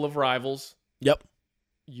couple of rivals, Yep.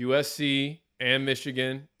 USC and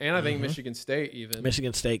Michigan, and I think Michigan State even.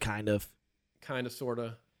 Michigan State, kind of, sort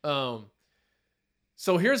of.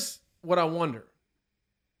 So here's what I wonder.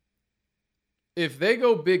 If they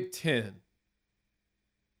go Big Ten,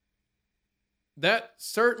 that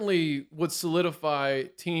certainly would solidify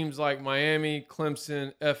teams like Miami,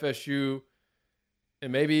 Clemson, FSU,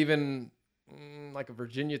 and maybe even like a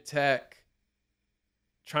Virginia Tech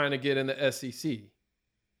trying to get in the SEC.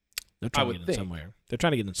 They're trying to get in somewhere. They're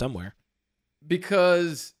trying to get in somewhere.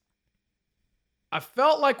 Because I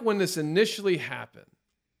felt like when this initially happened,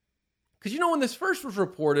 because when this first was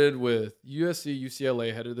reported with USC,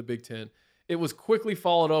 UCLA headed to the Big Ten, it was quickly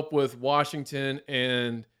followed up with Washington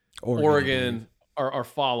and Oregon are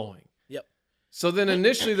following. Yep. So then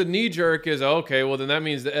initially the knee jerk is, okay, well then that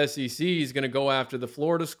means the SEC is going to go after the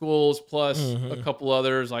Florida schools plus a couple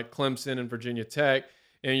others like Clemson and Virginia Tech,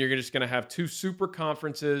 and you're just going to have two super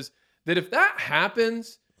conferences. That if that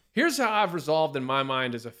happens, here's how I've resolved in my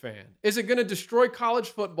mind as a fan. Is it going to destroy college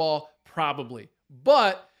football? Probably.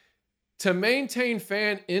 But to maintain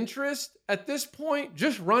fan interest at this point,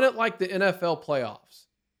 just run it like the NFL playoffs,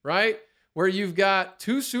 right? Where you've got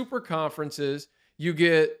two super conferences, you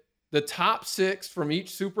get the top 6 from each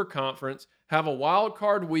super conference, have a wild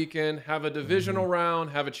card weekend, have a divisional round,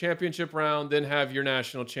 have a championship round, then have your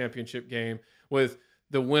national championship game with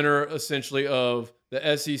the winner essentially of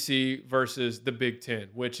the SEC versus the Big Ten,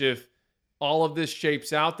 which if all of this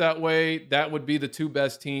shapes out that way, that would be the 2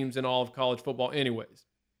 best teams in all of college football anyways.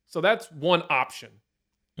 So that's one option.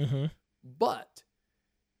 But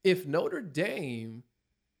if Notre Dame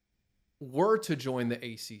were to join the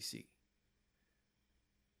ACC,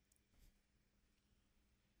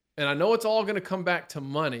 and I know it's all going to come back to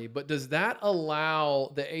money, but does that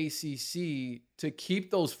allow the ACC to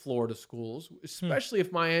keep those Florida schools, especially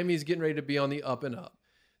if Miami is getting ready to be on the up and up?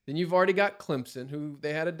 Then you've already got Clemson, who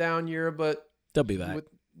they had a down year, but they'll be back.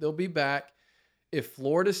 They'll be back. If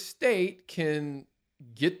Florida State can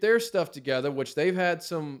get their stuff together, which they've had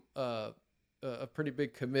some a pretty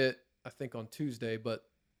big commit, I think, on Tuesday, but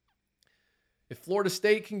if Florida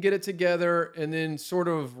State can get it together and then sort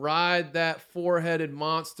of ride that four-headed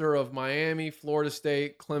monster of Miami, Florida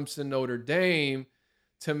State, Clemson, Notre Dame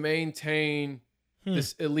to maintain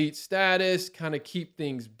this elite status, kind of keep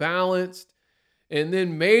things balanced, and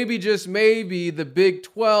then maybe, just maybe, the Big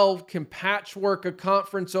 12 can patchwork a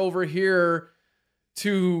conference over here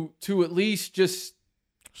to at least just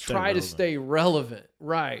try to stay relevant.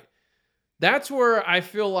 Right. That's where I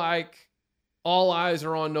feel like all eyes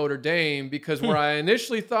are on Notre Dame, because where I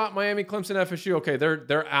initially thought Miami, Clemson, FSU, okay,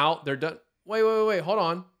 they're out, they're done. Wait, hold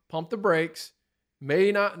on. Pump the brakes.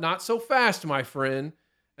 May not so fast, my friend,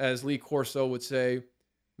 as Lee Corso would say.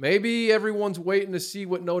 Maybe everyone's waiting to see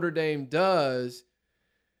what Notre Dame does.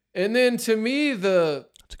 And then to me,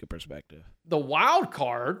 that's a good perspective. The wild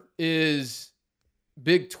card is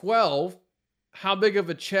Big 12. How big of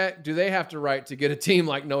a check do they have to write to get a team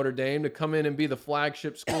like Notre Dame to come in and be the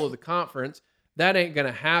flagship school of the conference? That ain't going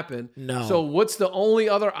to happen. No. So what's the only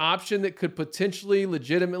other option that could potentially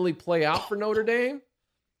legitimately play out for Notre Dame?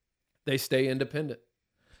 They stay independent.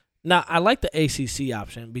 Now, I like the ACC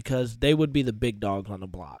option because they would be the big dogs on the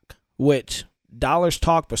block, which dollars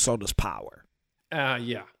talk, but so does power.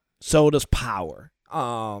 Yeah. So does power.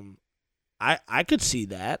 I could see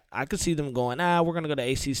that. I could see them going, we're going to go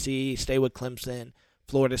to ACC, stay with Clemson,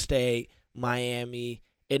 Florida State, Miami,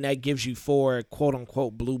 and that gives you 4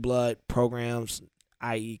 quote-unquote blue blood programs,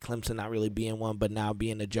 i.e. Clemson not really being one, but now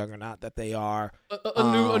being the juggernaut that they are.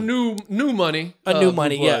 A new money. A new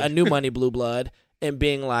money, yeah, a new money blue blood, and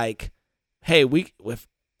being like, hey,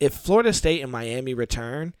 if Florida State and Miami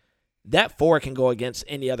return, that 4 can go against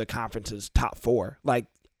any other conference's top 4. Like,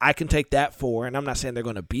 I can take that 4, and I'm not saying they're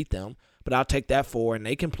going to beat them, but I'll take that 4, and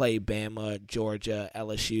they can play Bama, Georgia,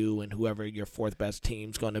 LSU, and whoever your 4th best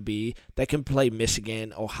team's going to be. They can play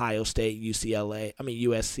Michigan, Ohio State,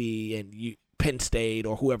 USC, and Penn State,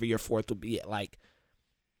 or whoever your 4th will be.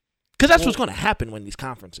 Because that's what's going to happen when these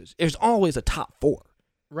conferences. There's always a top 4.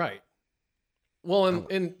 Right. Well,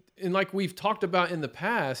 and like we've talked about in the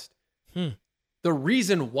past, the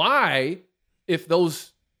reason why, if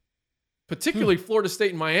those, particularly Florida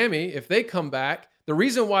State and Miami, if they come back, the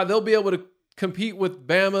reason why they'll be able to compete with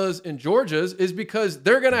Bama's and Georgia's is because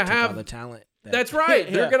they're going to have all the talent. That's right.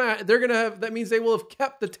 Yeah. They're gonna have. That means they will have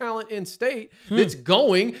kept the talent in state that's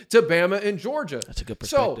going to Bama and Georgia. That's a good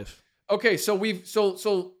perspective.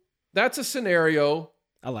 So that's a scenario.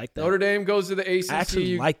 I like that. Notre Dame goes to the ACC. I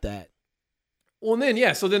actually like that. Well,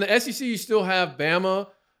 then so then the SEC, you still have Bama,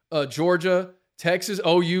 Georgia, Texas,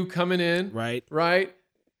 OU coming in. Right.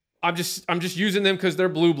 I'm just using them because they're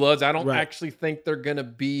blue bloods. I don't Right. actually think they're gonna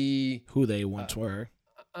be Who they once were.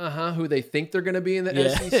 who they think they're gonna be in the Yeah,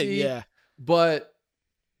 SEC. yeah. But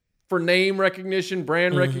for name recognition,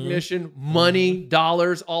 brand Mhm. recognition, money,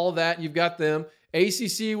 dollars, all of that, you've got them.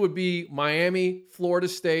 ACC would be Miami, Florida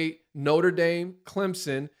State, Notre Dame,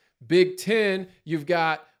 Clemson. Big Ten, you've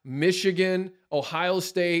got Michigan, Ohio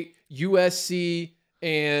State, USC,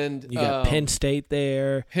 and You got Penn State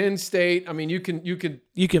there. Penn State. I mean, you can. You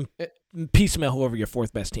can piecemeal whoever your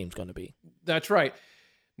fourth best team's going to be. That's right.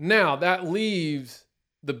 Now that leaves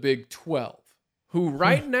the Big 12, who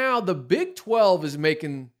right now the Big 12 is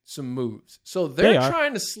making some moves. So they're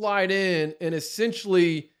trying to slide in and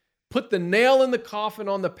essentially put the nail in the coffin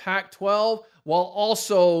on the Pac-12 while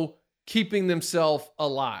also keeping themselves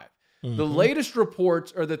alive. The latest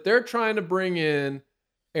reports are that they're trying to bring in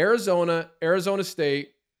Arizona, Arizona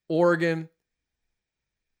State, Oregon,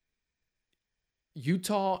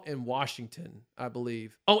 Utah, and Washington, I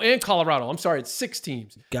believe. Oh, and Colorado. I'm sorry, it's 6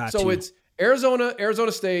 teams. Got so you. it's Arizona,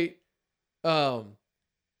 Arizona State,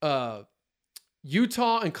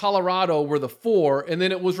 Utah, and Colorado were the 4, and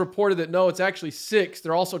then it was reported that no, it's actually 6.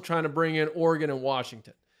 They're also trying to bring in Oregon and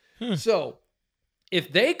Washington. So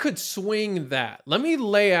if they could swing that, let me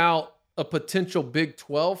lay out a potential Big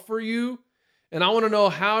 12 for you. And I want to know,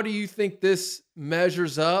 how do you think this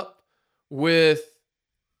measures up with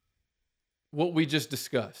what we just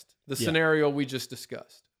discussed, the scenario we just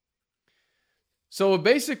discussed? So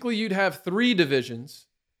basically you'd have 3 divisions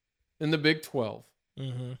in the Big 12.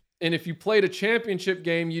 Mm-hmm. And if you played a championship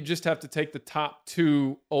game, you just have to take the top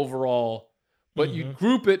 2 overall. But you'd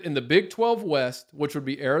group it in the Big 12 West, which would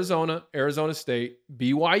be Arizona, Arizona State,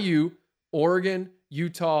 BYU, Oregon,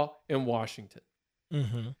 Utah, and Washington.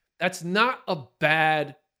 That's not a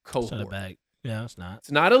bad cohort. It's not a bad. Yeah, it's not.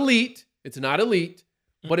 It's not elite. It's not elite,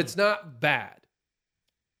 but it's not bad.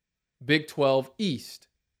 Big 12 East.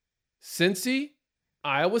 Cincy,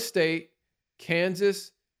 Iowa State,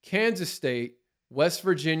 Kansas, Kansas State, West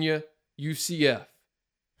Virginia, UCF.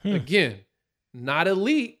 Again, not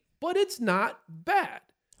elite, but it's not bad.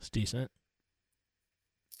 It's decent.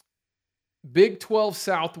 Big 12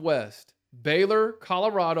 Southwest. Baylor,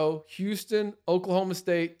 Colorado, Houston, Oklahoma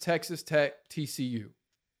State, Texas Tech, TCU.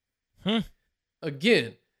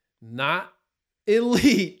 Again, not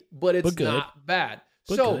elite, but it's not bad.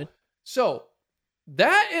 So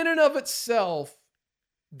that in and of itself,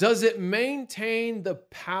 does it maintain the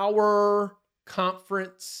power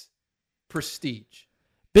conference prestige?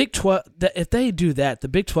 Big 12, if they do that, the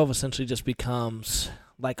Big 12 essentially just becomes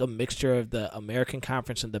like a mixture of the American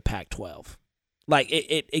Conference and the Pac-12. Like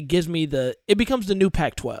it gives me it becomes the new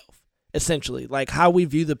Pac-12, essentially. Like how we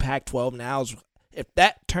view the Pac-12 now is, if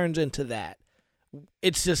that turns into that,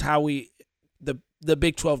 it's just how the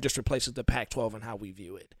Big 12 just replaces the Pac-12 and how we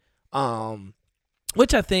view it.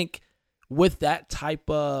 Which I think with that type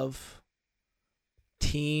of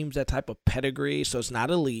teams, that type of pedigree, so it's not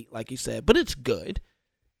elite, like you said, but it's good.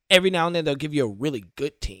 Every now and then they'll give you a really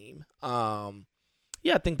good team. I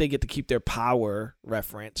think they get to keep their power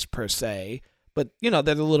reference per se, but they're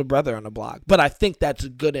the little brother on the block. But I think that's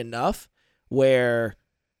good enough where,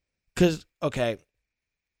 because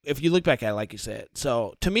if you look back at it, like you said,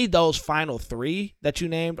 so to me those final 3 that you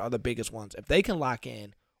named are the biggest ones. If they can lock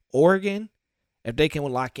in Oregon, if they can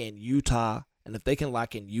lock in Utah, and if they can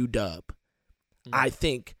lock in UW, I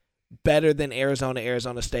think better than Arizona,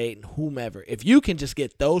 Arizona State, and whomever. If you can just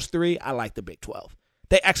get those 3, I like the Big 12.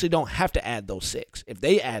 They actually don't have to add those 6. If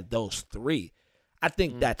they add those 3, I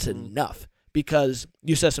think that's enough, because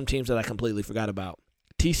you said some teams that I completely forgot about.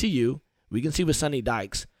 TCU, we can see with Sonny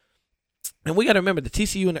Dykes. And we got to remember the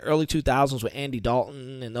TCU in the early 2000s with Andy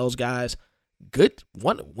Dalton and those guys, good,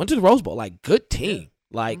 went to the Rose Bowl, like good team.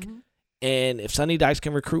 And if Sonny Dykes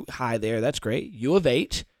can recruit high there, that's great. U of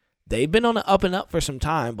H, they've been on the up and up for some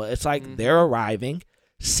time, but it's like they're arriving.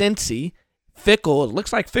 Cincy, Fickle, it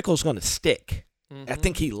looks like Fickle's going to stick. I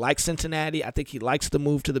think he likes Cincinnati. I think he likes the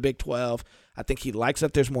move to the Big 12. I think he likes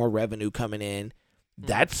that there's more revenue coming in.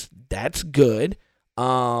 That's good.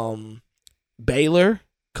 Baylor,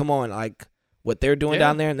 come on, like what they're doing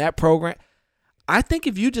down there in that program. I think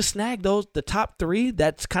if you just snag the top 3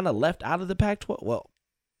 that's kind of left out of the Pac-12, well,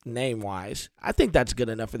 name-wise, I think that's good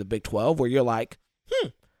enough for the Big 12 where you're like,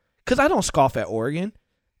 because I don't scoff at Oregon.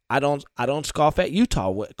 I don't scoff at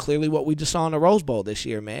Utah. Clearly what we just saw in the Rose Bowl this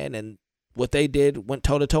year, man, and what they did, went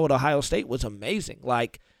toe-to-toe with Ohio State, was amazing.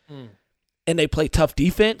 And they play tough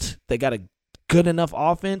defense. They got a good enough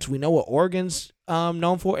offense. We know what Oregon's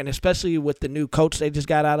known for, and especially with the new coach they just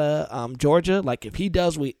got out of Georgia. Like, if he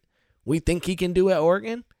does, we think he can do at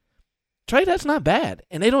Oregon. Trey, that's not bad.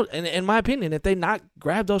 And they don't, in my opinion, if they not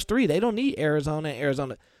grab those 3, they don't need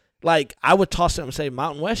Arizona. Like, I would toss them and say,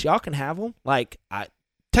 Mountain West, y'all can have them. Like,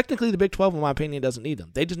 technically the Big 12, in my opinion, doesn't need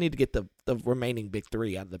them. They just need to get the remaining Big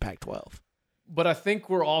 3 out of the Pac-12. But I think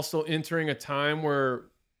we're also entering a time where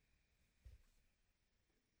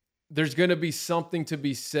there's going to be something to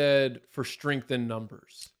be said for strength in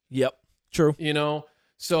numbers. Yep, true. You know?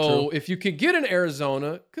 So if you could get an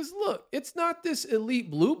Arizona, because look, it's not this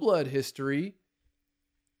elite blue blood history,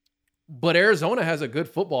 but Arizona has a good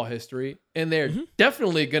football history, and they're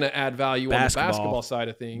definitely going to add value on the basketball side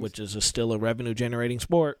of things. Which is still a revenue-generating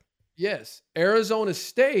sport. Yes. Arizona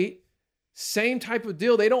State, same type of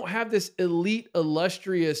deal. They don't have this elite,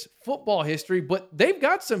 illustrious football history, but they've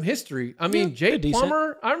got some history. I mean, Jake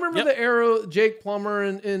Plummer, I remember the era Jake Plummer,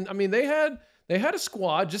 and I mean, they had a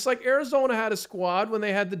squad, just like Arizona had a squad when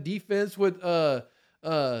they had the defense with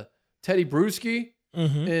Teddy Bruschi,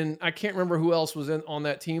 and I can't remember who else was on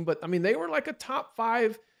that team, but I mean, they were like a top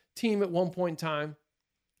 5 team at one point in time.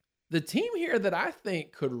 The team here that I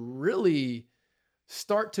think could really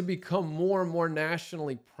start to become more and more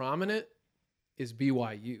nationally prominent is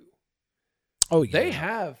BYU. Oh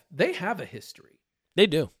yeah. They have a history. They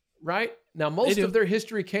do. Right? Now, most of their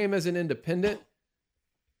history came as an independent.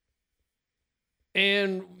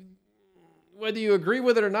 And whether you agree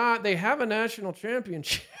with it or not, they have a national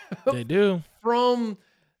championship. They do. From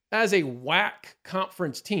as a WAC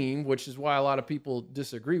conference team, which is why a lot of people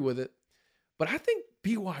disagree with it. But I think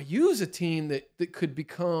BYU is a team that could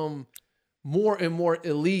become more and more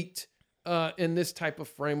elite in this type of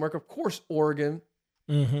framework. Of course, Oregon.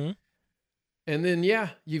 And then,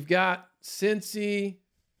 you've got Cincy,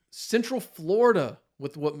 Central Florida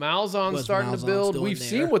with what Malzahn's starting to build. We've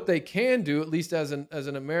seen what they can do, at least as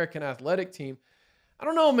an American athletic team. I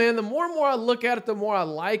don't know, man. The more and more I look at it, the more I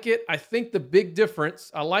like it. I think the big difference,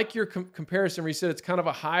 I like your comparison where you said it's kind of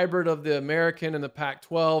a hybrid of the American and the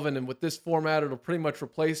Pac-12, and then with this format, it'll pretty much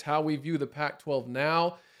replace how we view the Pac-12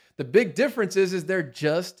 now. The big difference is they're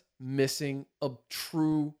just missing a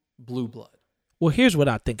true blue blood. Well, here's what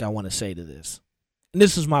I think I want to say to this. And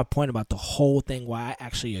this is my point about the whole thing, why I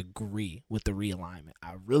actually agree with the realignment.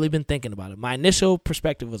 I've really been thinking about it. My initial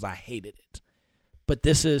perspective was I hated it. But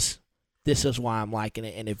this is why I'm liking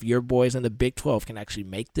it. And if your boys in the Big 12 can actually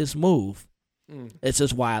make this move, this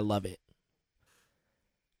is why I love it.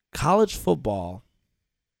 College football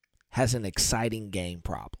has an exciting game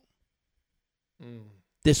problem.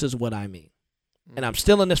 This is what I mean. And I'm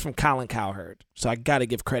stealing this from Colin Cowherd, so I got to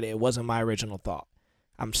give credit. It wasn't my original thought.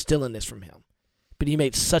 I'm stealing this from him. But he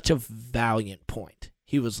made such a valiant point.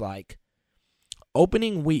 He was like,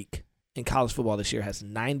 opening week in college football this year has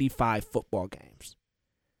 95 football games.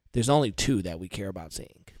 There's only 2 that we care about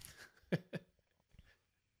seeing.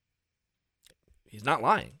 He's not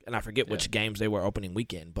lying. And I forget which games they were opening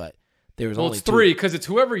weekend, but there was only 2. It's 3 because it's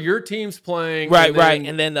whoever your team's playing. Right.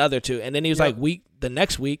 And then the other 2. And then he was like, the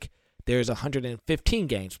next week, there's 115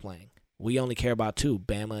 games playing. We only care about 2,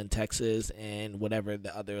 Bama and Texas and whatever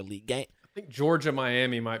the other elite game. I think Georgia,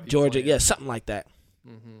 Miami might be Georgia, playing. something like that.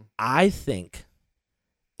 I think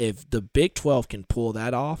if the Big 12 can pull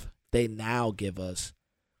that off, they now give us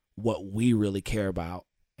what we really care about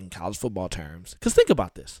in college football terms. Because think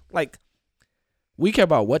about this. Like, we care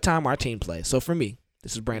about what time our team plays. So for me,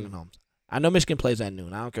 this is Brandon Holmes. I know Michigan plays at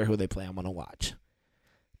noon. I don't care who they play. I'm going to watch.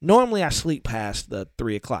 Normally, I sleep past the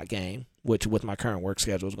 3 o'clock game, which with my current work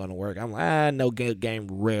schedule is going to work. I'm like, no game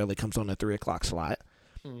rarely comes on the 3 o'clock slot.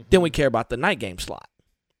 Then we care about the night game slot.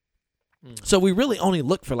 So we really only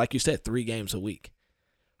look for, like you said, 3 games a week.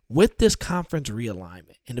 With this conference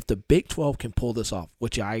realignment, and if the Big 12 can pull this off,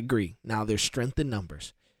 which I agree, now there's strength in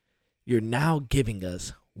numbers, you're now giving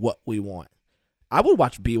us what we want. I would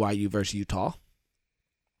watch BYU versus Utah.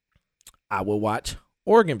 I would watch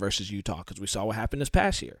Oregon versus Utah because we saw what happened this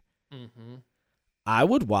past year. I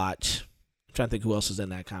would watch, I'm trying to think who else is in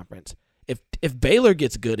that conference. If Baylor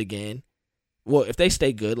gets good again, well, if they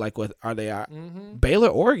stay good, like what are they? Baylor,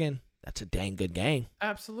 Oregon, that's a dang good game.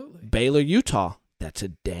 Absolutely. Baylor, Utah, that's a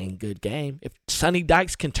dang good game. If Sonny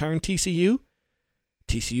Dykes can turn TCU,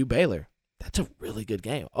 Baylor, that's a really good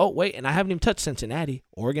game. Oh, wait, and I haven't even touched Cincinnati.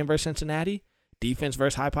 Oregon versus Cincinnati, defense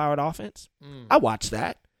versus high-powered offense. I watch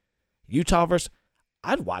that. Utah versus,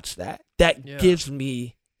 I'd watch that. That gives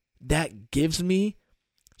me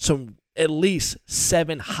some at least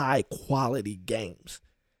 7 high-quality games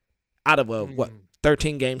out of a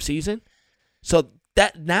 13-game season. So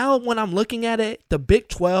that now when I'm looking at it, the Big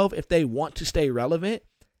 12, if they want to stay relevant,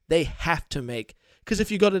 they have to make, because if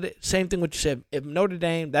you go to the same thing what you said, if Notre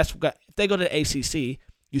Dame, if they go to the ACC,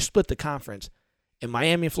 you split the conference, and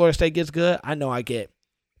Miami and Florida State gets good, I know I get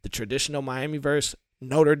the traditional Miami versus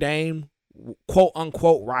Notre Dame quote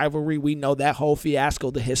unquote rivalry. We know that whole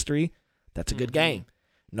fiasco, the history. That's a good game.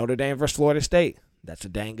 Notre Dame versus Florida State. That's a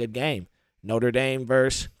dang good game. Notre Dame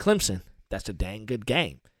versus Clemson. That's a dang good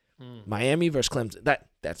game. Miami versus Clemson.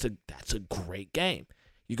 That's a great game.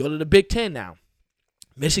 You go to the Big Ten now.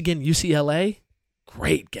 Michigan, UCLA,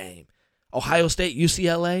 great game. Ohio State,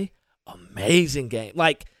 UCLA, amazing game.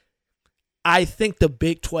 Like, I think the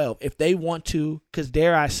Big 12, if they want to, because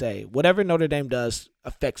dare I say, whatever Notre Dame does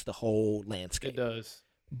affects the whole landscape. It does.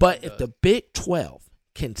 But if the Big 12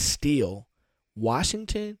 can steal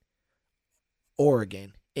Washington,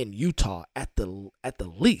 Oregon, and Utah at the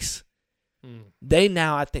least, they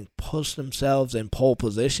now, I think, push themselves in pole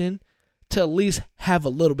position to at least have a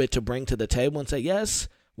little bit to bring to the table and say, yes,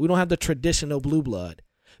 we don't have the traditional blue blood,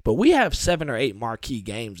 but we have 7 or 8 marquee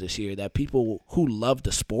games this year that people who love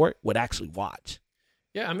the sport would actually watch.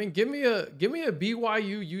 Yeah, I mean, give me a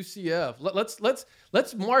BYU UCF.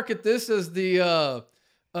 Let's market this as the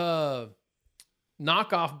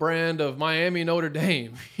knockoff brand of Miami Notre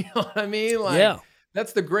Dame. You know what I mean? Like, yeah.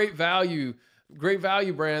 That's the great value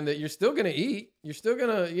brand that you're still gonna eat. You're still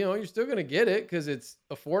gonna get it because it's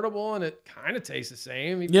affordable and it kind of tastes the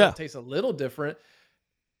same. Even though it tastes a little different.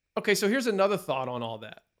 Okay, so here's another thought on all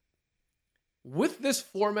that. With this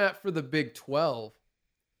format for the Big 12,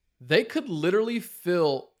 they could literally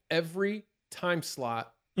fill every time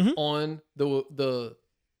slot on the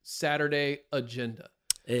Saturday agenda.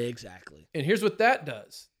 Exactly. And here's what that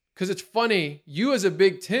does. Because it's funny, you as a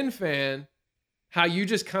Big Ten fan, how you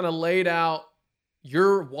just kind of laid out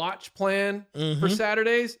your watch plan for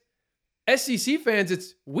Saturdays. SEC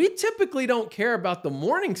fans, we typically don't care about the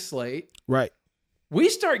morning slate. Right. We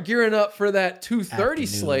start gearing up for that 2:30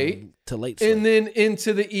 slate to late slate. And then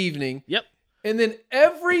into the evening. Yep. And then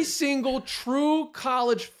every single true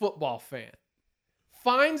college football fan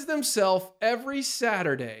finds themselves every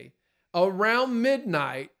Saturday around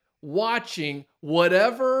midnight watching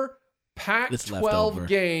whatever Pac-12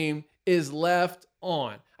 game is left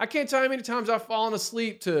on. I can't tell you how many times I've fallen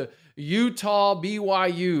asleep to Utah,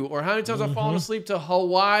 BYU, or how many times I've fallen asleep to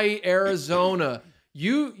Hawaii, Arizona.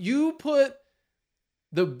 You put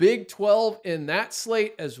the Big 12 in that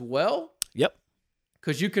slate as well. Yep.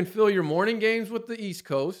 Because you can fill your morning games with the East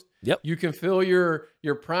Coast. Yep. You can fill your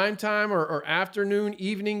primetime or afternoon,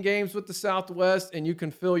 evening games with the Southwest, and you can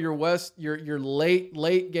fill your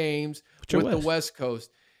late games with the West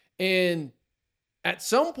Coast. And at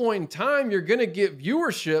some point in time, you're going to get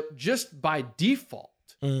viewership just by default.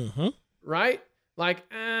 Right? Like,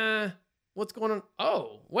 what's going on?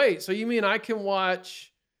 Oh, wait. So you mean I can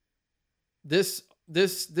watch this,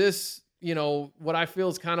 what I feel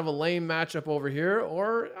is kind of a lame matchup over here,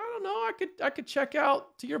 or I don't know, I could check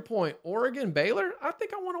out, to your point, Oregon, Baylor. I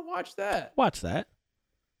think I want to watch that. Watch that.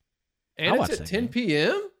 And it's at 10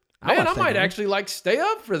 p.m. Man, I might actually stay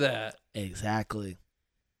up for that. Exactly.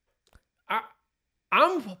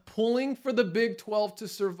 I'm pulling for the Big 12 to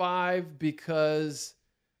survive because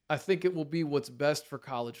I think it will be what's best for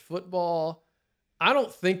college football. I don't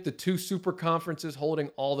think the 2 super conferences holding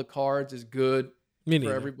all the cards is good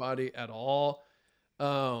for everybody at all.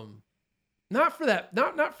 Not for that.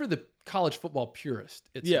 Not for the college football purist.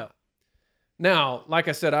 Not. Now, like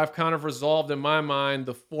I said, I've kind of resolved in my mind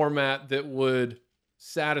the format that would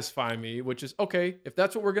satisfy me, which is, okay, if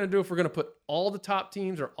that's what we're going to do, if we're going to put all the top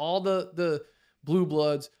teams or all the blue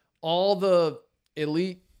bloods, all the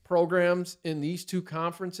elite programs in these 2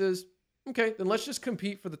 conferences, okay, then let's just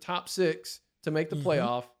compete for the top 6 to make the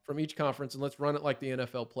playoff from each conference, and let's run it like the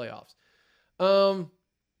NFL playoffs.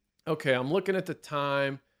 Okay, I'm looking at the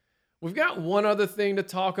time. We've got one other thing to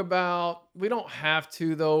talk about. We don't have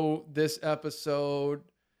to, though, this episode.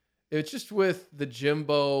 It's just with the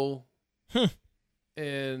Jimbo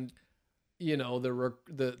and,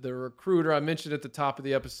 the recruiter. I mentioned at the top of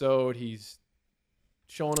the episode, he's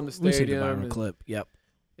showing him the stadium. Clip. Yep.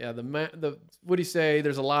 Yeah, what do you say?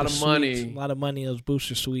 There's a lot of money. A lot of money in those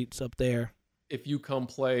booster suites up there. If you come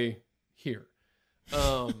play here.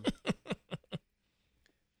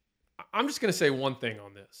 I'm just going to say one thing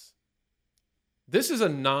on this. This is a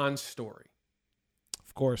non-story.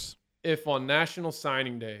 Of course. If on National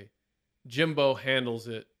Signing Day, Jimbo handles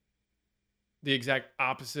it the exact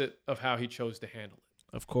opposite of how he chose to handle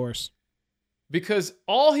it. Of course. Because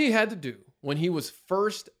all he had to do when he was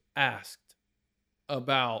first asked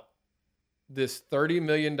about this $30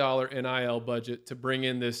 million NIL budget to bring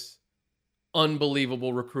in this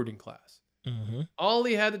unbelievable recruiting class, all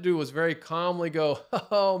he had to do was very calmly go,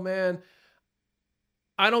 oh, man,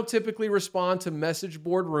 I don't typically respond to message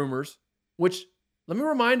board rumors, which, let me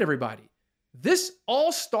remind everybody, This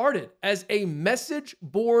all started as a message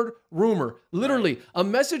board rumor. Literally, a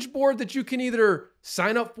message board that you can either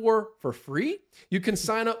sign up for free, you can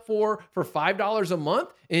sign up for $5 a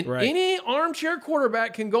month, and any armchair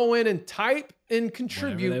quarterback can go in and type and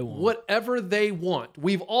contribute whatever they want.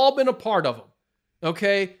 We've all been a part of them,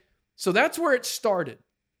 okay? So that's where it started.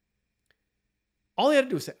 All he had to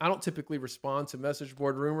do was say, I don't typically respond to message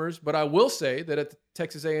board rumors, but I will say that at the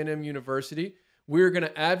Texas A&M University, we're going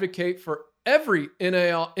to advocate for every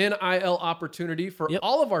NIL opportunity for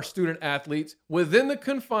all of our student athletes within the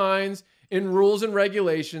confines and rules and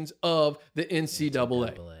regulations of the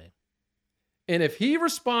NCAA. And if he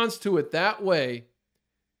responds to it that way,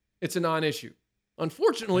 it's a non-issue.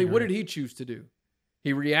 Unfortunately, what did he choose to do?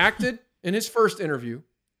 He reacted in his first interview.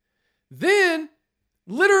 Then,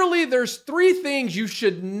 literally, there's 3 things you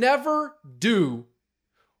should never do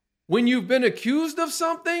when you've been accused of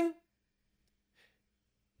something.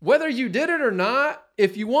 Whether you did it or not,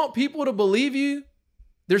 if you want people to believe you,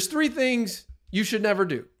 there's 3 things you should never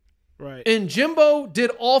do. Right. And Jimbo did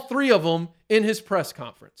all 3 of them in his press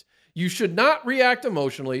conference. You should not react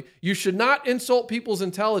emotionally. You should not insult people's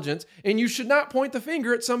intelligence. And you should not point the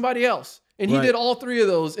finger at somebody else. And he did all 3 of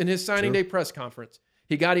those in his signing day press conference.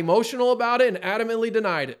 He got emotional about it and adamantly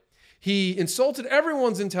denied it. He insulted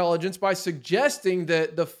everyone's intelligence by suggesting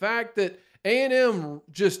that the fact that A&M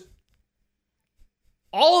just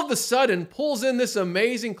all of a sudden pulls in this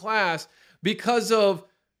amazing class because of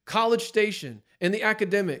College Station and the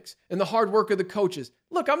academics and the hard work of the coaches.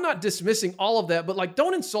 Look, I'm not dismissing all of that, but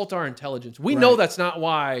don't insult our intelligence. We know that's not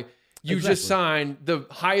why you just signed the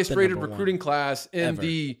highest rated recruiting class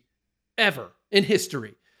in ever in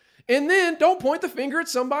history. And then don't point the finger at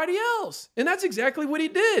somebody else. And that's exactly what he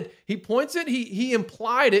did. He points it, he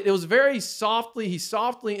implied it. It was very softly, he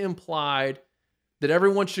softly implied that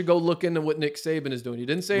everyone should go look into what Nick Saban is doing. He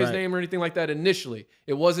didn't say his name or anything like that initially.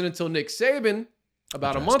 It wasn't until Nick Saban,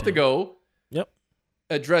 about a month ago,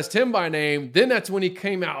 addressed him by name. Then that's when he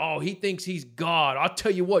came out, oh, he thinks he's God. I'll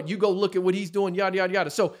tell you what, you go look at what he's doing, yada, yada, yada.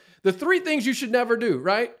 So the 3 things you should never do,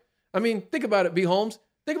 right? I mean, think about it, B. Holmes.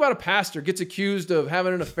 Think about a pastor gets accused of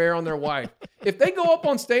having an affair on their wife. If they go up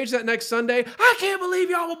on stage that next Sunday, I can't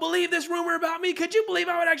believe y'all will believe this rumor about me. Could you believe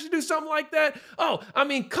I would actually do something like that? Oh, I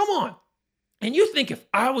mean, come on. And you think if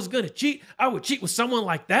I was going to cheat, I would cheat with someone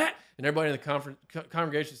like that? And everybody in the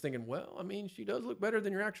congregation is thinking, well, I mean, she does look better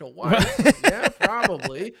than your actual wife. Yeah,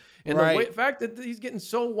 probably. And the fact that he's getting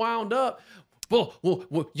so wound up, well,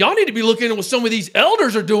 y'all need to be looking at what some of these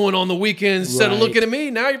elders are doing on the weekends instead of looking at me.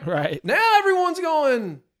 Now everyone's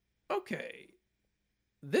going, okay,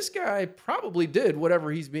 this guy probably did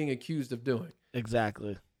whatever he's being accused of doing.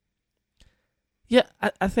 Exactly. Yeah,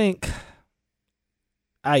 I think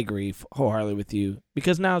I agree wholeheartedly with you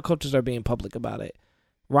because now coaches are being public about it.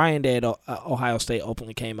 Ryan Day at Ohio State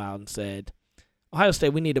openly came out and said, Ohio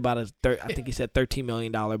State, we need about I think he said $13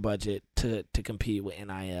 million budget to compete with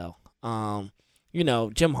NIL.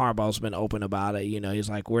 Jim Harbaugh's been open about it. He's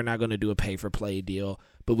like, we're not going to do a pay-for-play deal,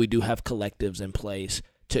 but we do have collectives in place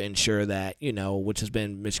to ensure that, which has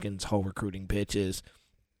been Michigan's whole recruiting pitch is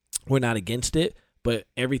we're not against it, but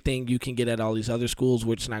everything you can get at all these other schools,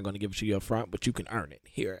 we're just not going to give it to you up front, but you can earn it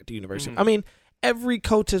here at the university. I mean, every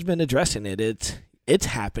coach has been addressing it. It's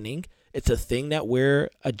happening. It's a thing that we're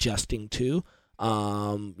adjusting to.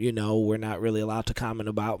 We're not really allowed to comment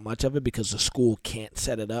about much of it because the school can't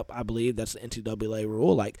set it up. I believe that's the NCAA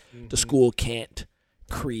rule. The school can't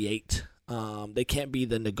create. They can't be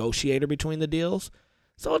the negotiator between the deals.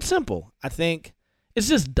 So it's simple. I think it's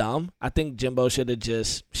just dumb. I think Jimbo should have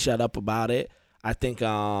just shut up about it. I think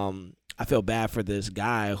I feel bad for this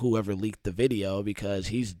guy, whoever leaked the video, because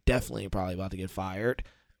he's definitely probably about to get fired.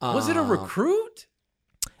 Was it a recruit?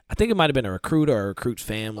 I think it might have been a recruit or a recruit's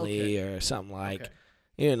family or something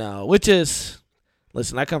which is,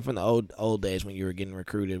 listen, I come from the old days when you were getting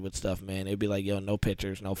recruited with stuff, man. It'd be like, no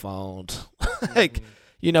pictures, no phones.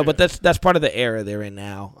 But that's part of the era they're in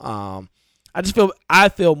now. I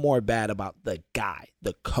feel more bad about the guy,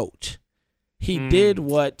 the coach. He did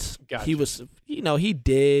what he was, he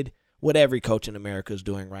did what every coach in America is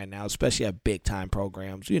doing right now, especially at big time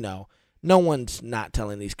programs, No one's not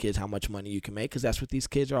telling these kids how much money you can make because that's what these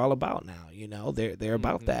kids are all about now. They're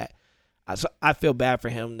about that. So I feel bad for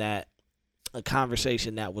him that a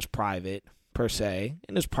conversation that was private per se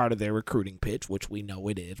and is part of their recruiting pitch, which we know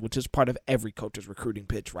it is, which is part of every coach's recruiting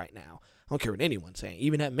pitch right now. I don't care what anyone's saying,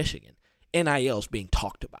 even at Michigan. NIL is being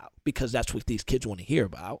talked about because that's what these kids want to hear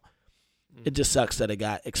about. It just sucks that it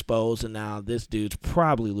got exposed and now this dude's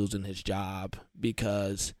probably losing his job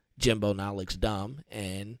because Jimbo now looks dumb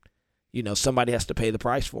and somebody has to pay the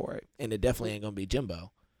price for it, and it definitely ain't going to be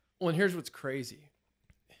Jimbo. Well, and here's what's crazy.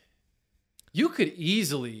 You could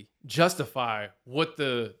easily justify what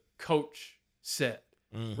the coach said,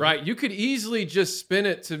 right? You could easily just spin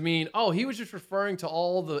it to mean, oh, he was just referring to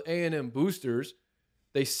all the A&M boosters.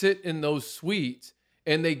 They sit in those suites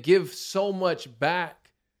and they give so much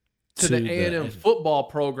back to the A&M football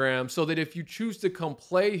program so that if you choose to come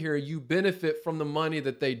play here, you benefit from the money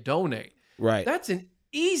that they donate. Right. That's an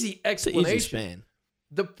easy explanation. Easy span.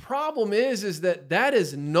 The problem is that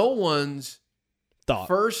is no one's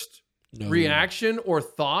first reaction or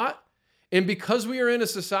thought. And because we are in a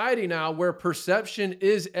society now where perception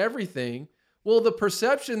is everything, well, the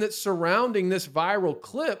perception that's surrounding this viral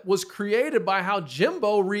clip was created by how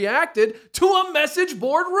Jimbo reacted to a message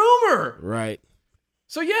board rumor. Right.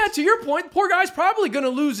 So, yeah, to your point, poor guy's probably going to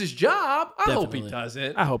lose his job. I hope he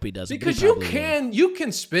doesn't. I hope he doesn't. Because you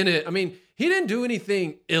can spin it. I mean, he didn't do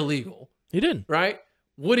anything illegal. He didn't. Right?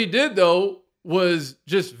 What he did, though, was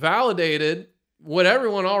just validated what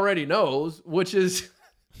everyone already knows, which is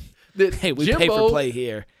that hey, we Jimbo, pay for play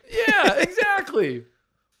here. Yeah, exactly.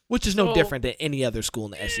 Which is no different than any other school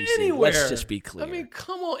in the SEC. Anywhere. Let's just be clear. I mean,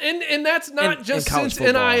 come on. And that's not just since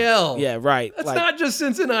football. NIL. Yeah, right. That's not just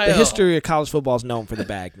since NIL. The history of college football is known for the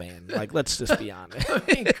bag man. Like, let's just be honest. I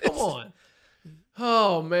mean, come on.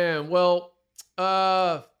 Oh, man. Well,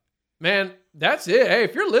 man, that's it. Hey,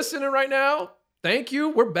 if you're listening right now, thank you.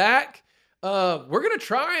 We're back. We're going to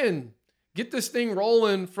try and get this thing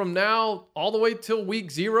rolling from now all the way till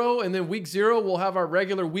week 0. And then week 0, we'll have our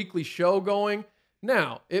regular weekly show going.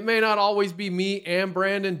 Now, it may not always be me and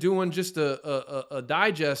Brandon doing just a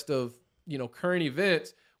digest of, current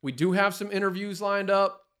events. We do have some interviews lined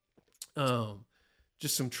up.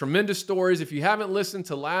 Just some tremendous stories. If you haven't listened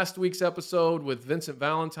to last week's episode with Vincent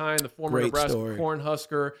Valentine, the former Nebraska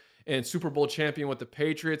Cornhusker and Super Bowl champion with the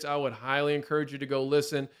Patriots, I would highly encourage you to go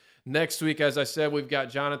listen. Next week, as I said, we've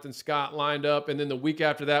got Jonathan Scott lined up. And then the week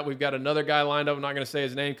after that, we've got another guy lined up. I'm not going to say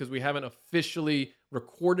his name because we haven't officially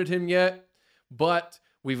recorded him yet. But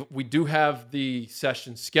we do have the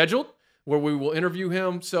session scheduled where we will interview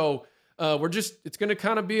him. So it's going to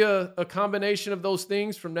kind of be a combination of those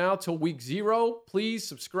things from now till week 0. Please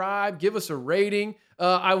subscribe, give us a rating.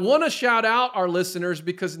 I want to shout out our listeners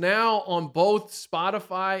because now on both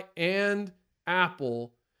Spotify and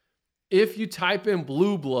Apple, if you type in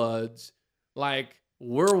Blue Bloods, like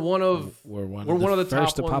we're one of the top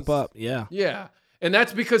first to ones. pop up. Yeah. Yeah. And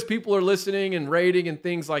that's because people are listening and rating and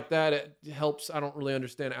things like that. It helps. I don't really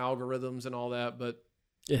understand algorithms and all that, but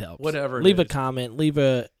it helps. Whatever. Leave a comment, leave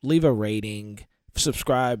a rating,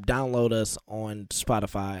 subscribe, download us on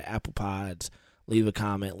Spotify, Apple Pods, leave a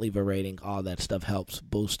comment, leave a rating. All that stuff helps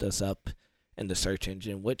boost us up in the search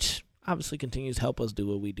engine, which obviously continues to help us do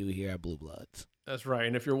what we do here at Blue Bloods. That's right.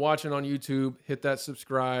 And if you're watching on YouTube, hit that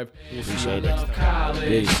subscribe. We'll Appreciate it.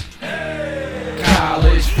 Peace.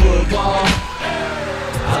 College football.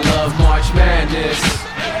 I love March Madness.